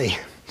shiny.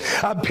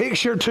 A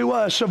picture to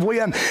us of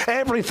when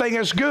everything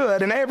is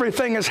good and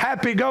everything is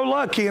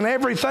happy-go-lucky and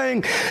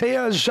everything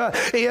is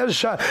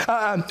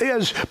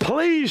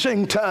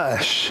pleasing to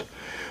us.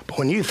 But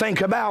when you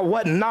think about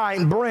what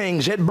night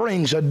brings, it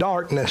brings a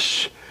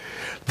darkness.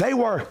 They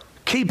were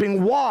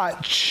keeping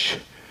watch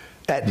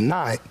at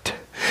night.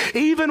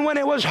 Even when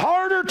it was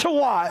harder to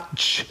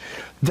watch,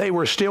 they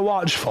were still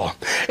watchful.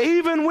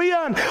 Even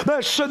when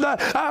the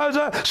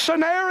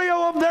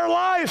scenario of their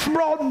life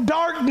brought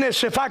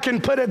darkness, if I can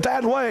put it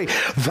that way,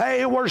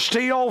 they were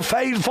still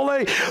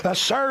faithfully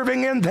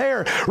serving in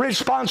their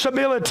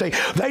responsibility.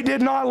 They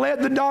did not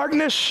let the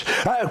darkness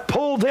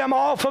pull them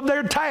off of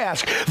their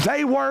task.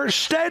 They were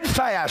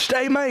steadfast.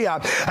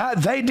 Amen.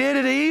 They did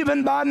it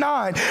even by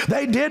night.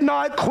 They did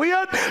not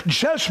quit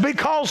just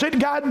because it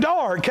got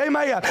dark.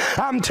 Amen.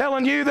 I'm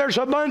telling you, there's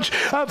a bunch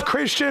of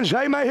Christians,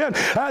 amen,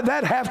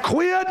 that have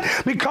quit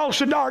because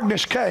the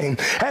darkness came,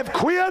 have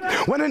quit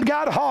when it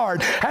got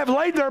hard, have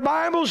laid their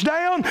Bibles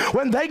down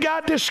when they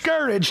got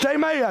discouraged,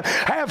 amen,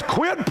 have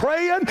quit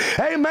praying,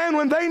 amen,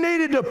 when they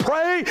needed to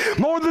pray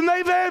more than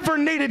they've ever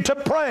needed to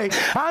pray.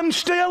 I'm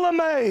still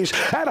amazed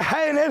at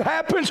how it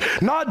happens,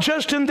 not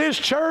just in this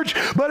church,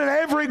 but in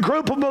every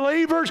group of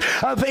believers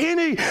of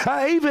any,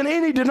 even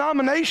any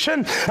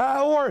denomination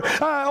or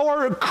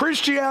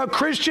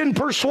Christian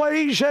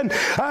persuasion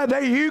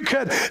that you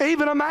could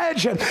even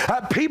imagine.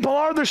 People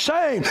are the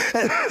same.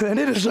 And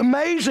it is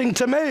amazing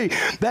to me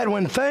that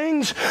when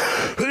things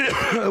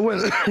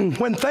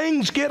when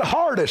things get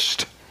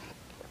hardest,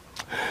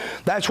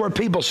 that's where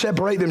people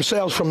separate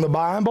themselves from the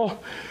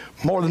Bible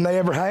more than they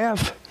ever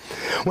have.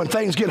 When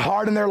things get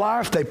hard in their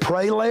life, they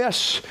pray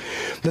less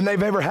than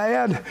they've ever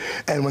had.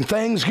 And when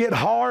things get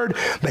hard,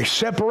 they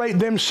separate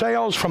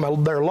themselves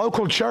from their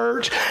local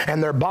church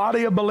and their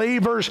body of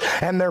believers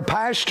and their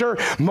pastor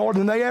more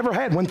than they ever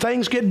had. When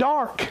things get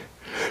dark,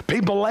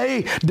 people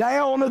lay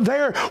down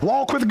their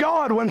walk with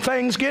God when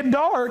things get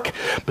dark.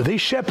 But these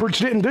shepherds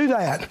didn't do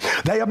that.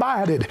 They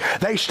abided.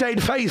 They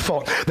stayed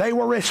faithful. They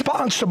were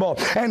responsible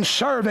and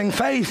serving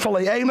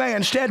faithfully,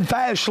 amen,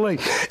 steadfastly,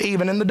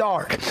 even in the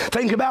dark.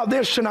 Think about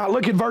this tonight.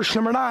 Look at verse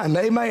number 9.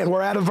 Amen.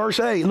 We're out of verse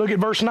 8. Look at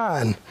verse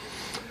 9.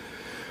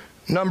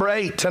 Number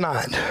 8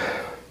 tonight.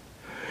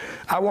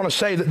 I want to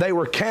say that they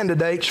were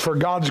candidates for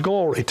God's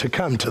glory to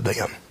come to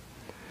them.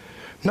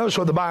 Notice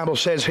what the Bible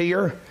says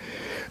here.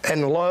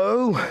 And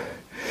lo,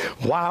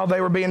 while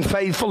they were being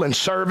faithful and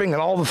serving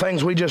and all the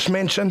things we just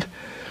mentioned,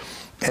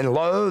 and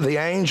lo, the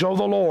angel of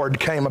the Lord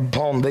came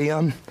upon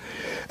them,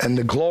 and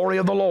the glory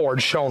of the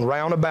Lord shone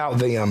round about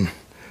them,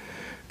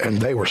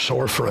 and they were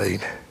sore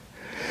afraid.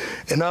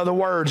 In other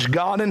words,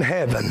 God in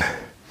heaven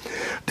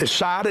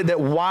decided that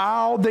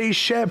while these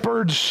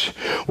shepherds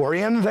were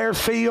in their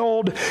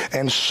field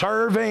and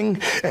serving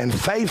and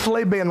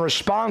faithfully being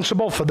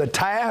responsible for the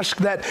task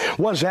that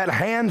was at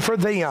hand for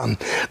them,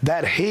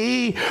 that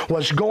He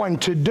was going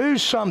to do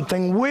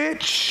something,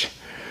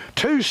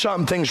 two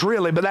somethings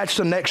really, but that's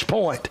the next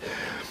point.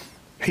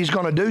 He's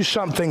going to do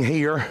something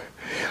here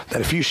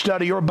that, if you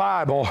study your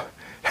Bible,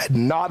 had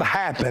not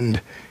happened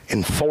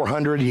in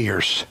 400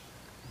 years.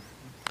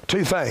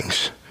 Two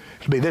things.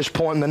 To be this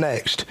point and the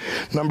next.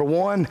 Number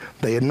one,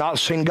 they had not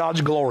seen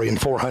God's glory in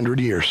 400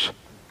 years.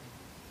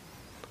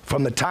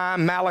 From the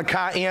time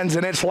Malachi ends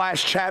in its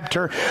last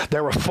chapter,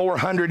 there were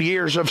 400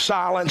 years of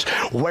silence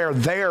where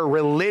their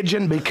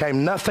religion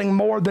became nothing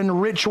more than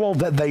ritual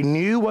that they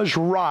knew was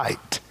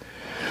right.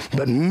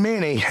 But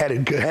many it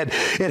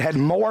had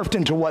morphed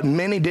into what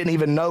many didn't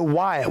even know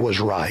why it was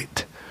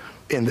right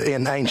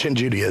in ancient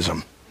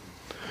Judaism.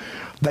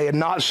 They had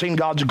not seen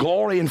God's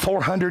glory in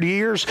 400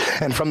 years.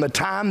 And from the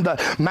time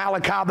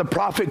Malachi the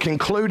prophet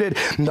concluded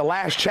in the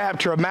last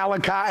chapter of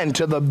Malachi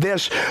until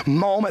this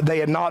moment, they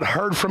had not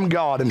heard from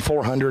God in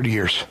 400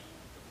 years.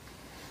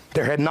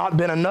 There had not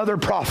been another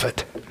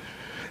prophet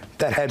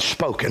that had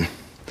spoken.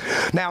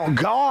 Now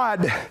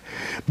God,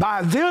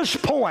 by this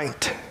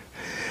point,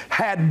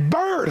 had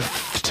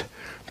birthed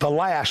the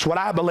last, what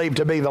I believe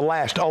to be the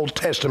last Old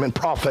Testament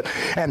prophet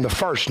and the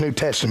first New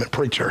Testament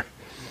preacher.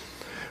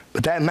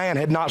 But that man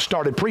had not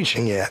started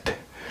preaching yet.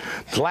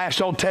 The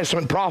last Old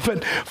Testament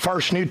prophet,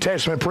 first New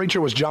Testament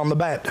preacher was John the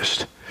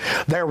Baptist.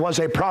 There was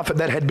a prophet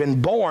that had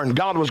been born.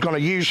 God was going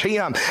to use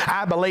him,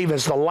 I believe,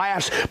 as the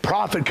last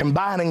prophet,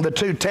 combining the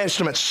two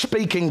testaments,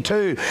 speaking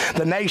to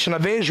the nation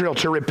of Israel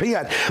to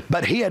repent.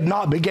 But he had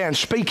not began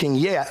speaking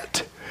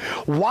yet.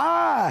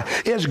 Why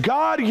is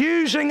God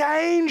using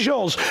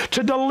angels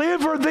to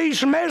deliver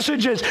these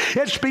messages?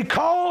 It's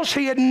because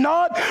He had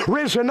not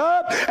risen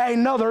up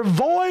another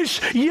voice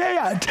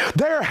yet.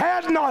 There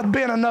had not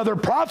been another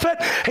prophet.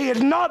 He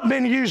had not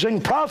been using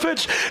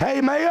prophets.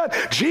 Amen.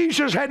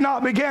 Jesus had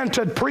not begun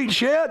to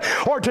preach yet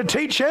or to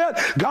teach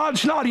yet.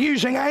 God's not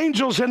using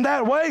angels in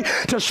that way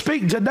to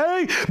speak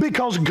today,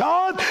 because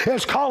God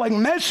is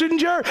calling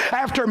messenger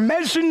after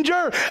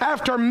messenger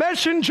after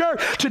messenger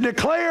to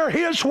declare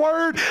His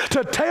word,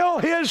 to tell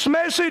His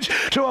message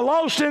to a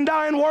lost and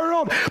dying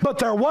world. But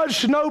there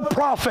was no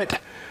prophet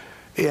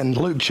in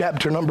Luke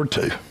chapter number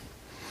 2.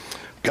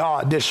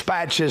 God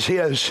dispatches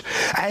His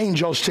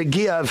angels to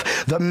give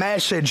the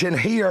message. And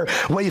here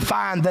we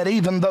find that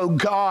even though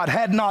God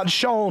had not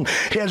shown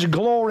His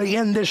glory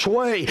in this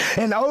way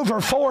in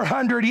over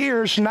 400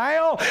 years,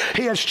 now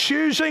He is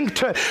choosing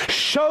to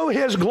show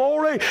His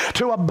glory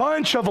to a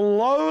bunch of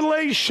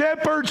lowly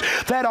shepherds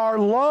that are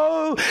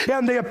low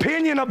in the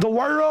opinion of the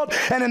world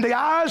and in the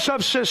eyes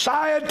of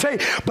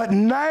society. But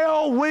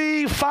now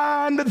we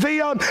find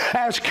them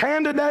as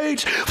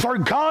candidates for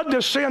God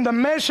to send a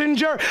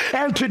messenger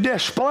and to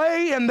display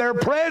in their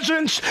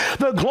presence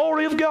the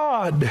glory of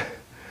God.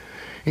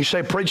 You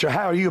say, preacher,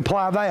 how do you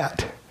apply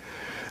that?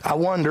 I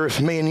wonder if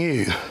me and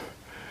you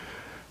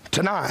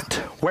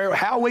tonight,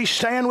 how we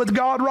stand with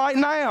God right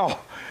now,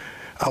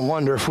 I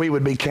wonder if we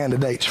would be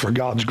candidates for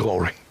God's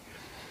glory.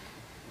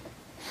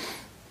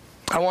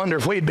 I wonder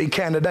if we'd be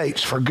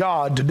candidates for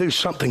God to do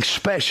something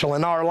special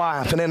in our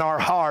life and in our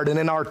heart and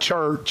in our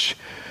church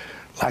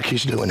like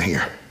He's doing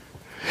here.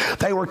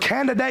 They were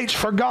candidates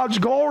for God's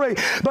glory,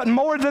 but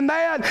more than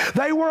that,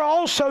 they were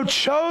also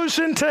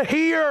chosen to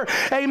hear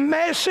a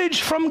message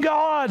from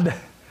God.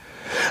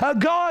 A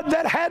God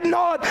that had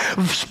not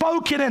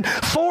spoken in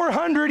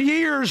 400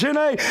 years in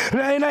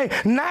a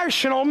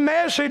national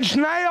message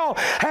now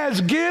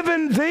has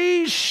given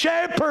these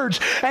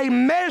shepherds a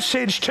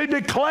message to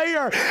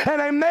declare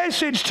and a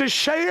message to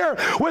share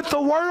with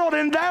the world,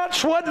 and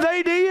that's what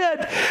they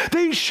did.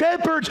 These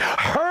shepherds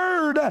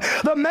heard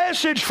the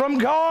message from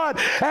God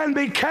and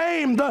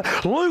became the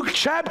Luke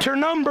chapter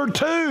number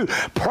 2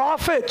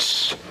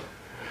 prophets.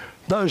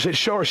 Those that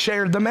sure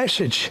shared the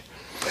message.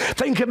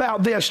 Think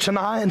about this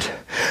tonight.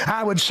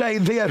 I would say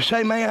this,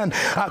 amen.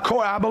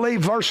 I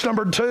believe verse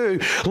number 2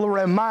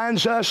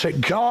 reminds us that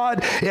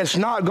God is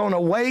not going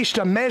to waste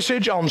a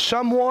message on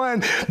someone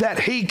that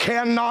He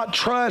cannot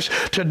trust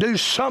to do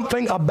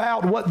something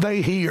about what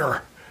they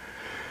hear.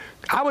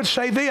 I would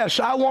say this,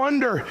 I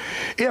wonder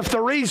if the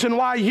reason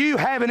why you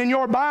have it in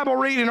your Bible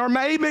reading, or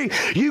maybe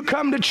you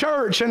come to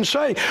church and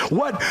say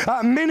what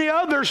many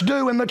others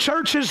do in the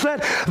churches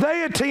that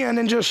they attend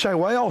and just say,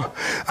 well,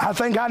 I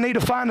think I need to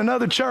find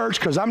another church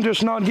because I'm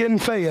just not getting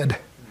fed.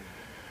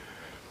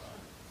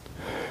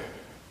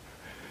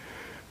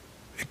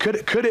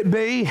 Could it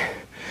be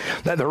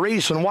that the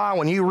reason why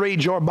when you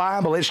read your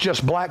Bible it's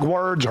just black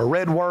words or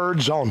red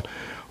words on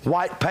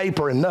white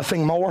paper and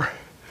nothing more?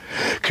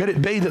 Could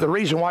it be that the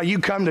reason why you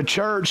come to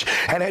church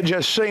and it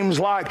just seems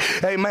like,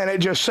 amen, it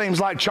just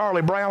seems like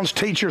Charlie Brown's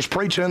teachers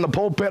preaching in the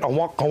pulpit,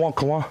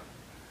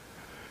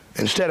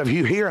 instead of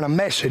you hearing a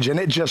message and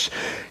it just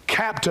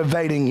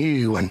captivating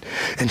you and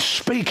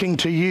speaking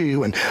to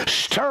you and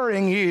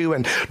stirring you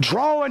and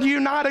drawing you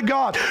nigh to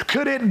God?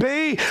 Could it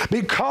be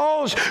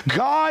because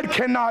God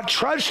cannot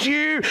trust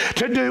you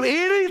to do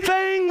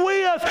anything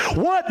with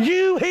what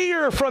you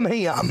hear from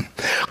Him?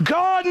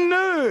 God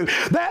knew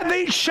that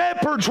these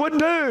shepherds would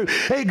do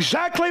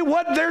exactly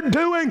what they're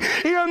doing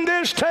in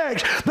this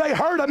text. They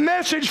heard a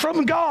message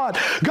from God.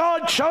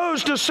 God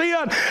chose to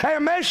send a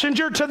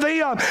messenger to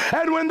them.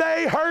 And when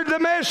they heard the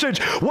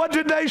message, what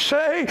did they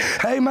say?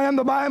 Amen.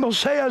 The Bible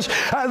says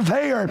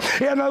there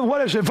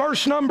in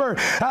verse number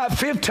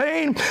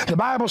 15, the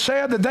Bible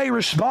said that they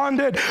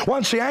responded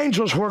once the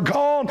angels were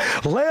gone,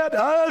 let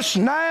us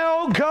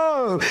now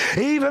go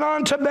even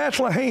unto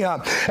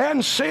Bethlehem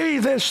and see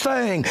this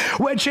thing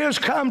which is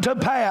come to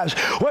pass,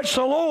 which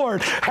the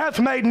Lord hath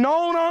made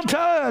known unto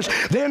us.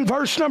 Then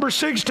verse number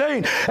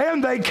 16,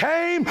 and they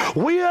came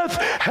with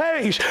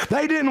haste.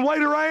 They didn't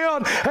wait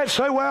around and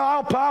say,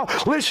 well, I'll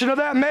listen to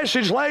that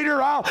message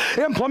later. I'll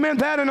implement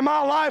that into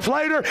my life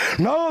later.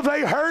 No,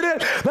 they heard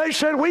it. They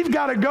said, we've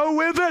got to go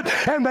with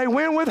it. And they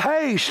went with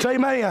haste.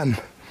 Amen.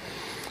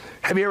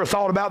 Have you ever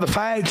thought about the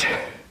fact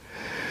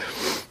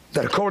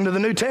that according to the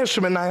New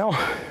Testament now,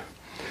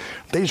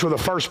 these were the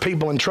first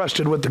people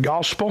entrusted with the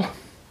gospel?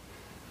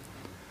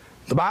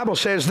 The Bible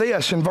says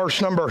this in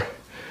verse number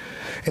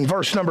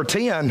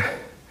 10,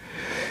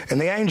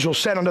 and the angel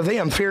said unto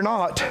them, fear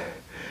not,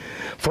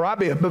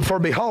 for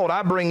behold,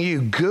 I bring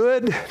you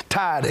good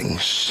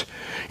tidings.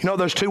 You know what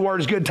those two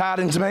words good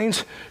tidings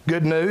means?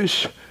 Good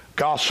news,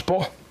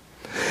 gospel.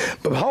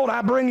 But behold,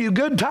 I bring you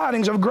good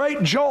tidings of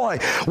great joy,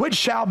 which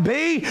shall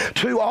be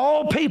to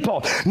all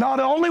people.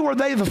 Not only were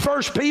they the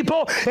first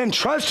people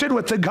entrusted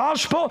with the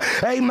gospel,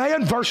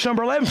 amen, verse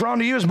number 11, for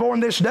unto you is born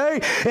this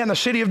day in the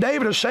city of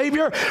David a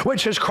Savior,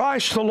 which is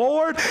Christ the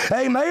Lord,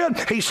 amen.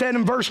 He said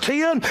in verse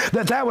 10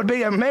 that would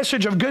be a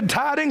message of good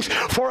tidings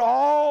for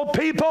all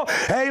people,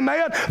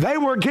 amen. They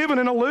were given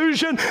an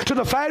allusion to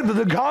the fact that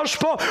the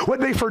gospel would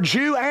be for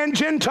Jew and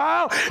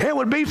Gentile. It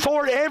would be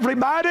for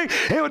everybody.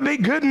 It would be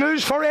good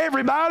news for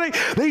everybody.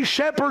 These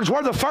shepherds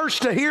were the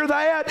first to hear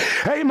that.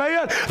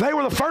 Amen. They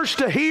were the first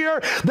to hear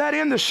that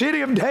in the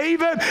city of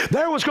David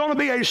there was going to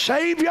be a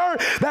Savior,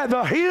 that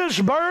his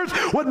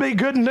birth would be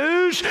good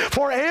news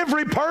for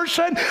every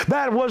person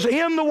that was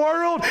in the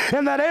world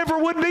and that ever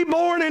would be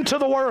born into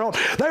the world.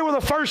 They were the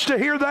first to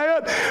hear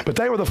that, but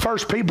they were the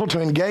first people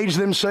to engage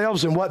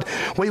themselves in what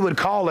we would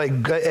call a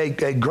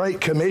Great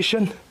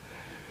Commission.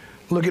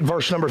 Look at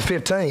verse number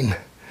 15.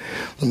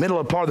 The middle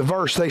of part of the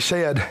verse, they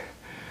said,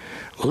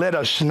 let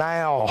us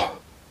now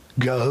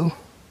go.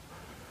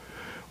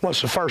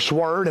 What's the first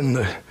word in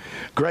the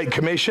Great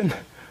Commission?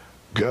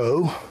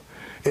 Go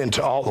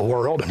into all the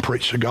world and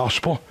preach the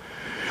gospel.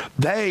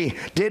 They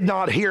did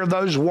not hear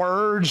those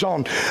words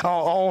on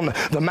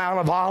the Mount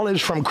of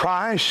Olives from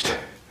Christ,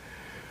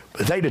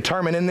 but they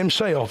determined in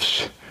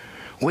themselves,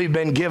 we've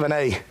been given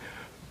a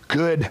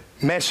good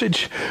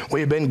message.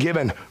 We've been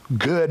given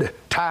good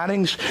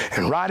tidings,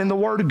 and right in the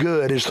word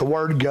good is the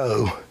word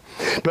go.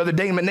 Brother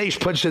Dean Manish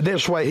puts it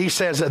this way. He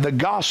says that the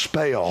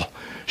gospel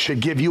should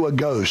give you a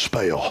go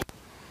spell.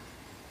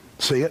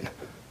 See it?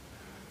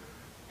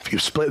 If you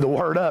split the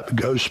word up,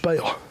 go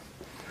spell.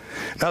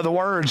 In other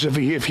words,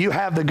 if you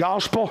have the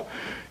gospel,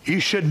 you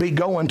should be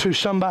going to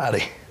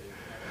somebody.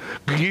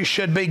 You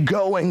should be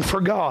going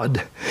for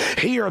God.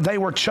 Here they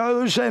were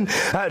chosen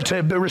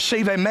to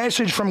receive a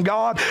message from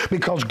God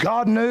because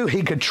God knew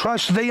He could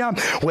trust them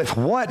with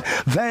what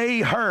they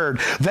heard.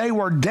 They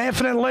were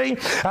definitely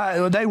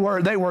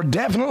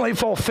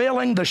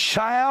fulfilling the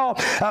shall,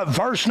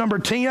 verse number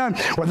 10,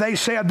 where they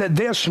said that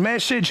this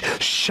message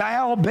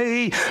shall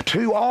be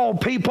to all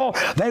people.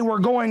 They were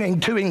going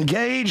to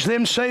engage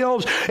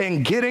themselves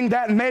in getting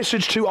that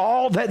message to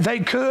all that they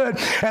could,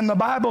 and the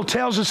Bible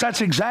tells us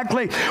that's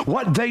exactly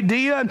what they did.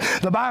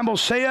 The Bible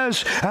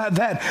says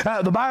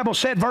the Bible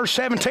said, verse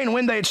 17,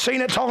 when they had seen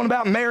it, talking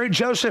about Mary,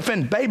 Joseph,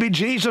 and baby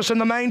Jesus in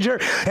the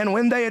manger, and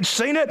when they had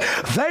seen it,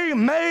 they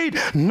made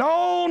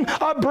known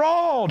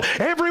abroad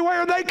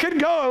everywhere they could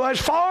go, as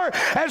far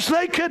as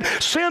they could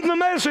send the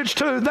message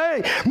to.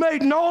 They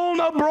made known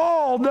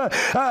abroad,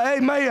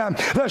 amen,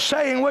 the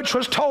saying which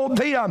was told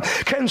them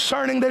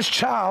concerning this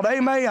child,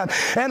 amen.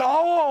 And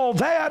all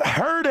that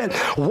heard it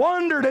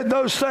wondered at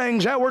those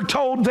things that were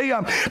told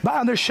them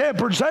by the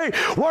shepherds. They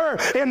were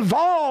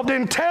involved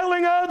in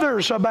telling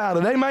others about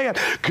it, amen.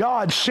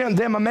 God sent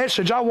them a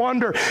message. I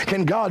wonder,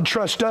 can God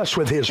trust us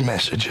with His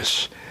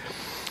messages?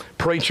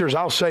 Preachers,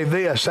 I'll say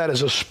this, that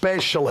is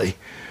especially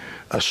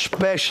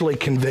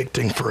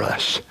convicting for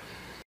us.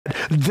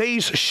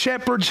 These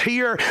shepherds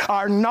here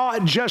are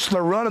not just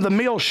the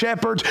run-of-the-mill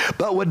shepherds,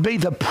 but would be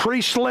the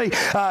priestly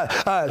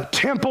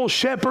temple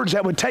shepherds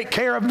that would take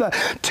care of the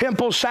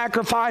temple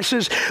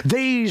sacrifices.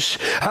 These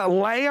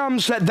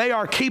lambs that they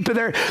are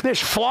keeping, this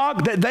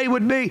flock that they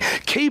would be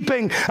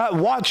keeping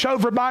watch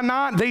over by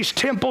night, these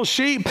temple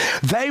sheep,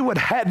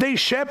 these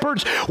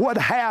shepherds would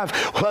have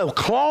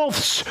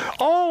cloths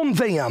on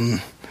them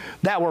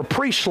that were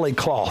priestly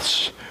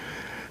cloths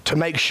to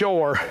make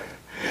sure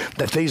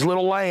that these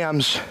little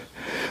lambs,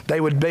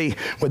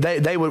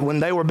 when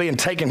they were being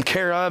taken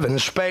care of and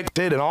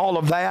inspected and all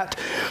of that,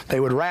 they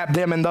would wrap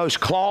them in those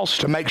cloths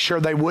to make sure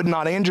they would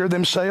not injure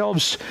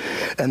themselves.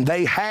 And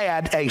they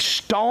had a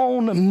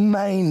stone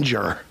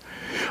manger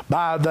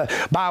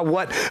by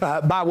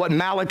what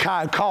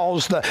Malachi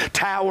calls the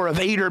Tower of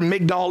Eder,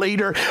 Migdal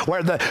Eder,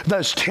 where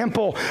those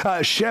temple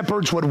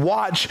shepherds would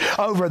watch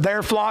over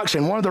their flocks.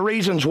 And one of the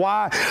reasons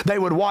why they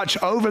would watch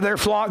over their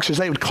flocks is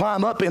they would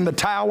climb up in the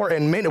tower,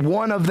 and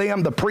one of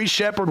them, the priest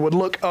shepherd, would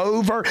look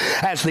over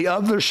as the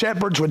other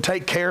shepherds would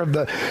take care of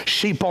the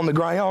sheep on the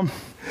ground.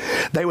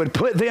 They would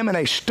put them in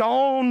a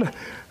stone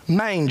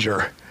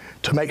manger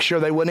to make sure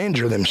they wouldn't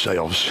injure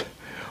themselves,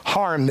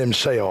 harm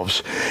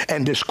themselves,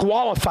 and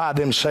disqualify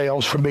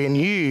themselves from being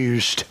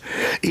used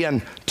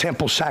in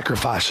temple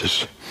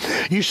sacrifices.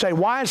 You say,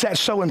 why is that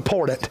so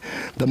important?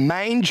 The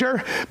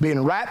manger,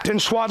 being wrapped in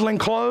swaddling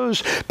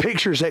clothes,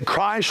 pictures that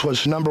Christ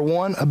was, number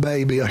one, a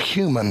baby, a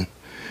human,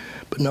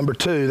 but number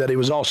two, that He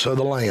was also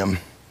the Lamb.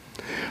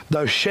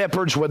 Those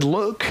shepherds would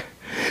look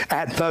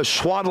at those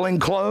swaddling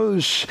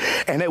clothes,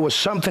 and it was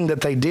something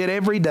that they did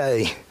every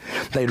day.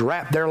 They'd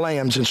wrap their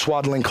lambs in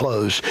swaddling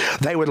clothes.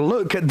 They would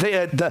look at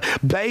the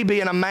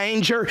baby in a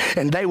manger,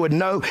 and they would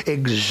know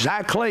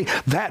exactly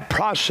that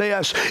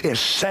process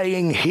is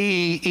saying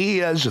He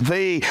is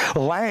the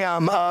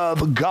Lamb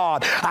of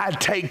God. I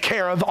take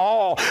care of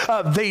all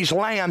of these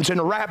lambs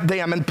and wrap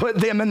them and put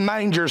them in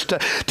mangers to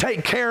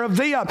take care of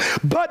them.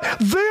 But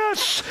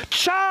this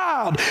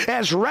child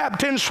is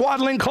wrapped in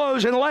swaddling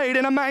clothes and laid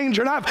in a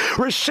manger, and I've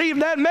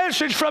received that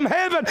message from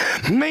heaven,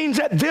 means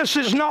that this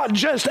is not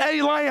just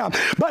a lamb,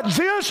 but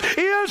this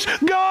is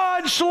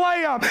God's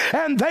Lamb.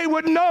 And they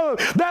would know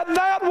that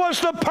that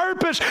was the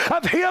purpose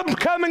of Him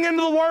coming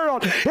into the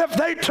world. If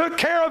they took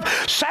care of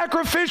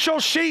sacrificial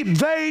sheep,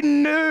 they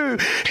knew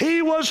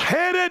He was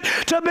headed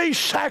to be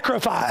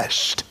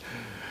sacrificed.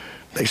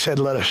 They said,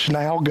 let us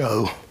now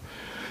go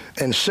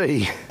and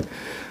see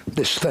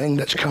this thing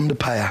that's come to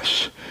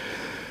pass.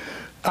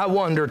 I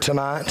wonder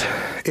tonight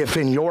if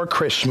in your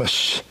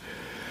Christmas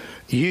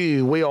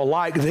you will,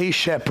 like these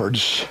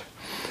shepherds,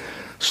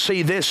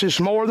 see this is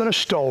more than a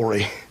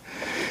story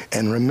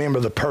and remember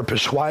the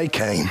purpose why He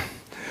came.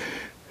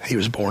 He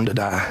was born to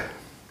die.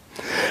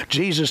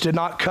 Jesus did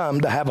not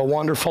come to have a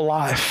wonderful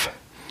life.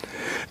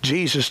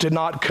 Jesus did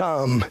not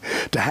come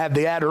to have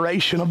the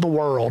adoration of the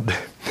world.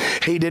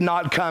 He did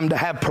not come to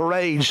have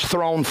parades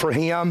thrown for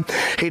Him.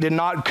 He did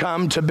not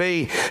come to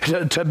be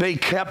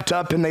kept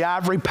up in the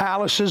ivory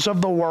palaces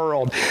of the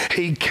world.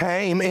 He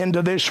came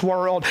into this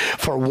world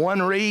for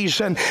one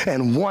reason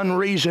and one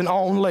reason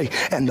only,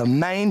 and the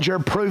manger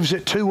proves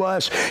it to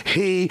us.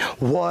 He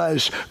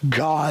was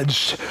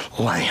God's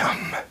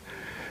Lamb.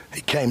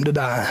 He came to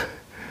die.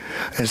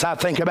 As I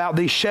think about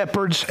these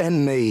shepherds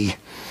and me,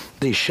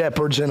 these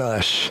shepherds and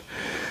us,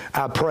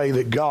 I pray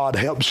that God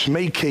helps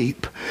me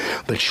keep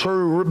the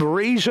true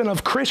reason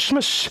of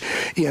Christmas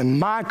in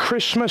my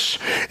Christmas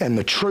and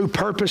the true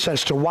purpose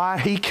as to why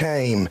He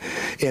came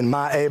in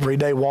my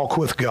everyday walk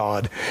with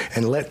God.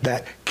 And let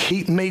that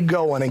keep me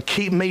going and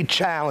keep me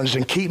challenged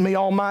and keep me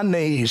on my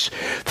knees,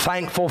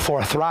 thankful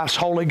for a thrice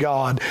holy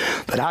God,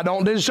 that I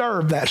don't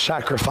deserve that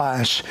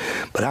sacrifice,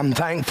 but I'm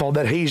thankful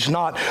that He's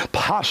not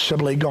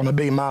possibly going to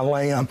be my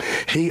lamb.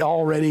 He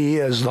already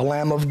is the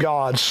Lamb of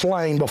God,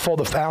 slain before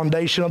the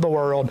foundation of the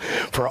world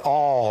for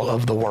all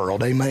of the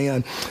world.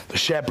 Amen. The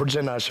shepherds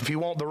in us. If you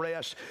want the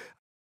rest.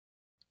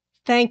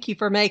 Thank you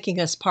for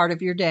making us part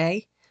of your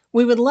day.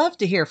 We would love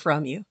to hear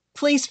from you.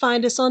 Please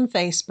find us on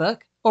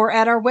Facebook or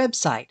at our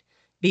website,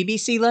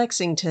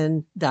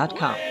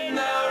 bbclexington.com.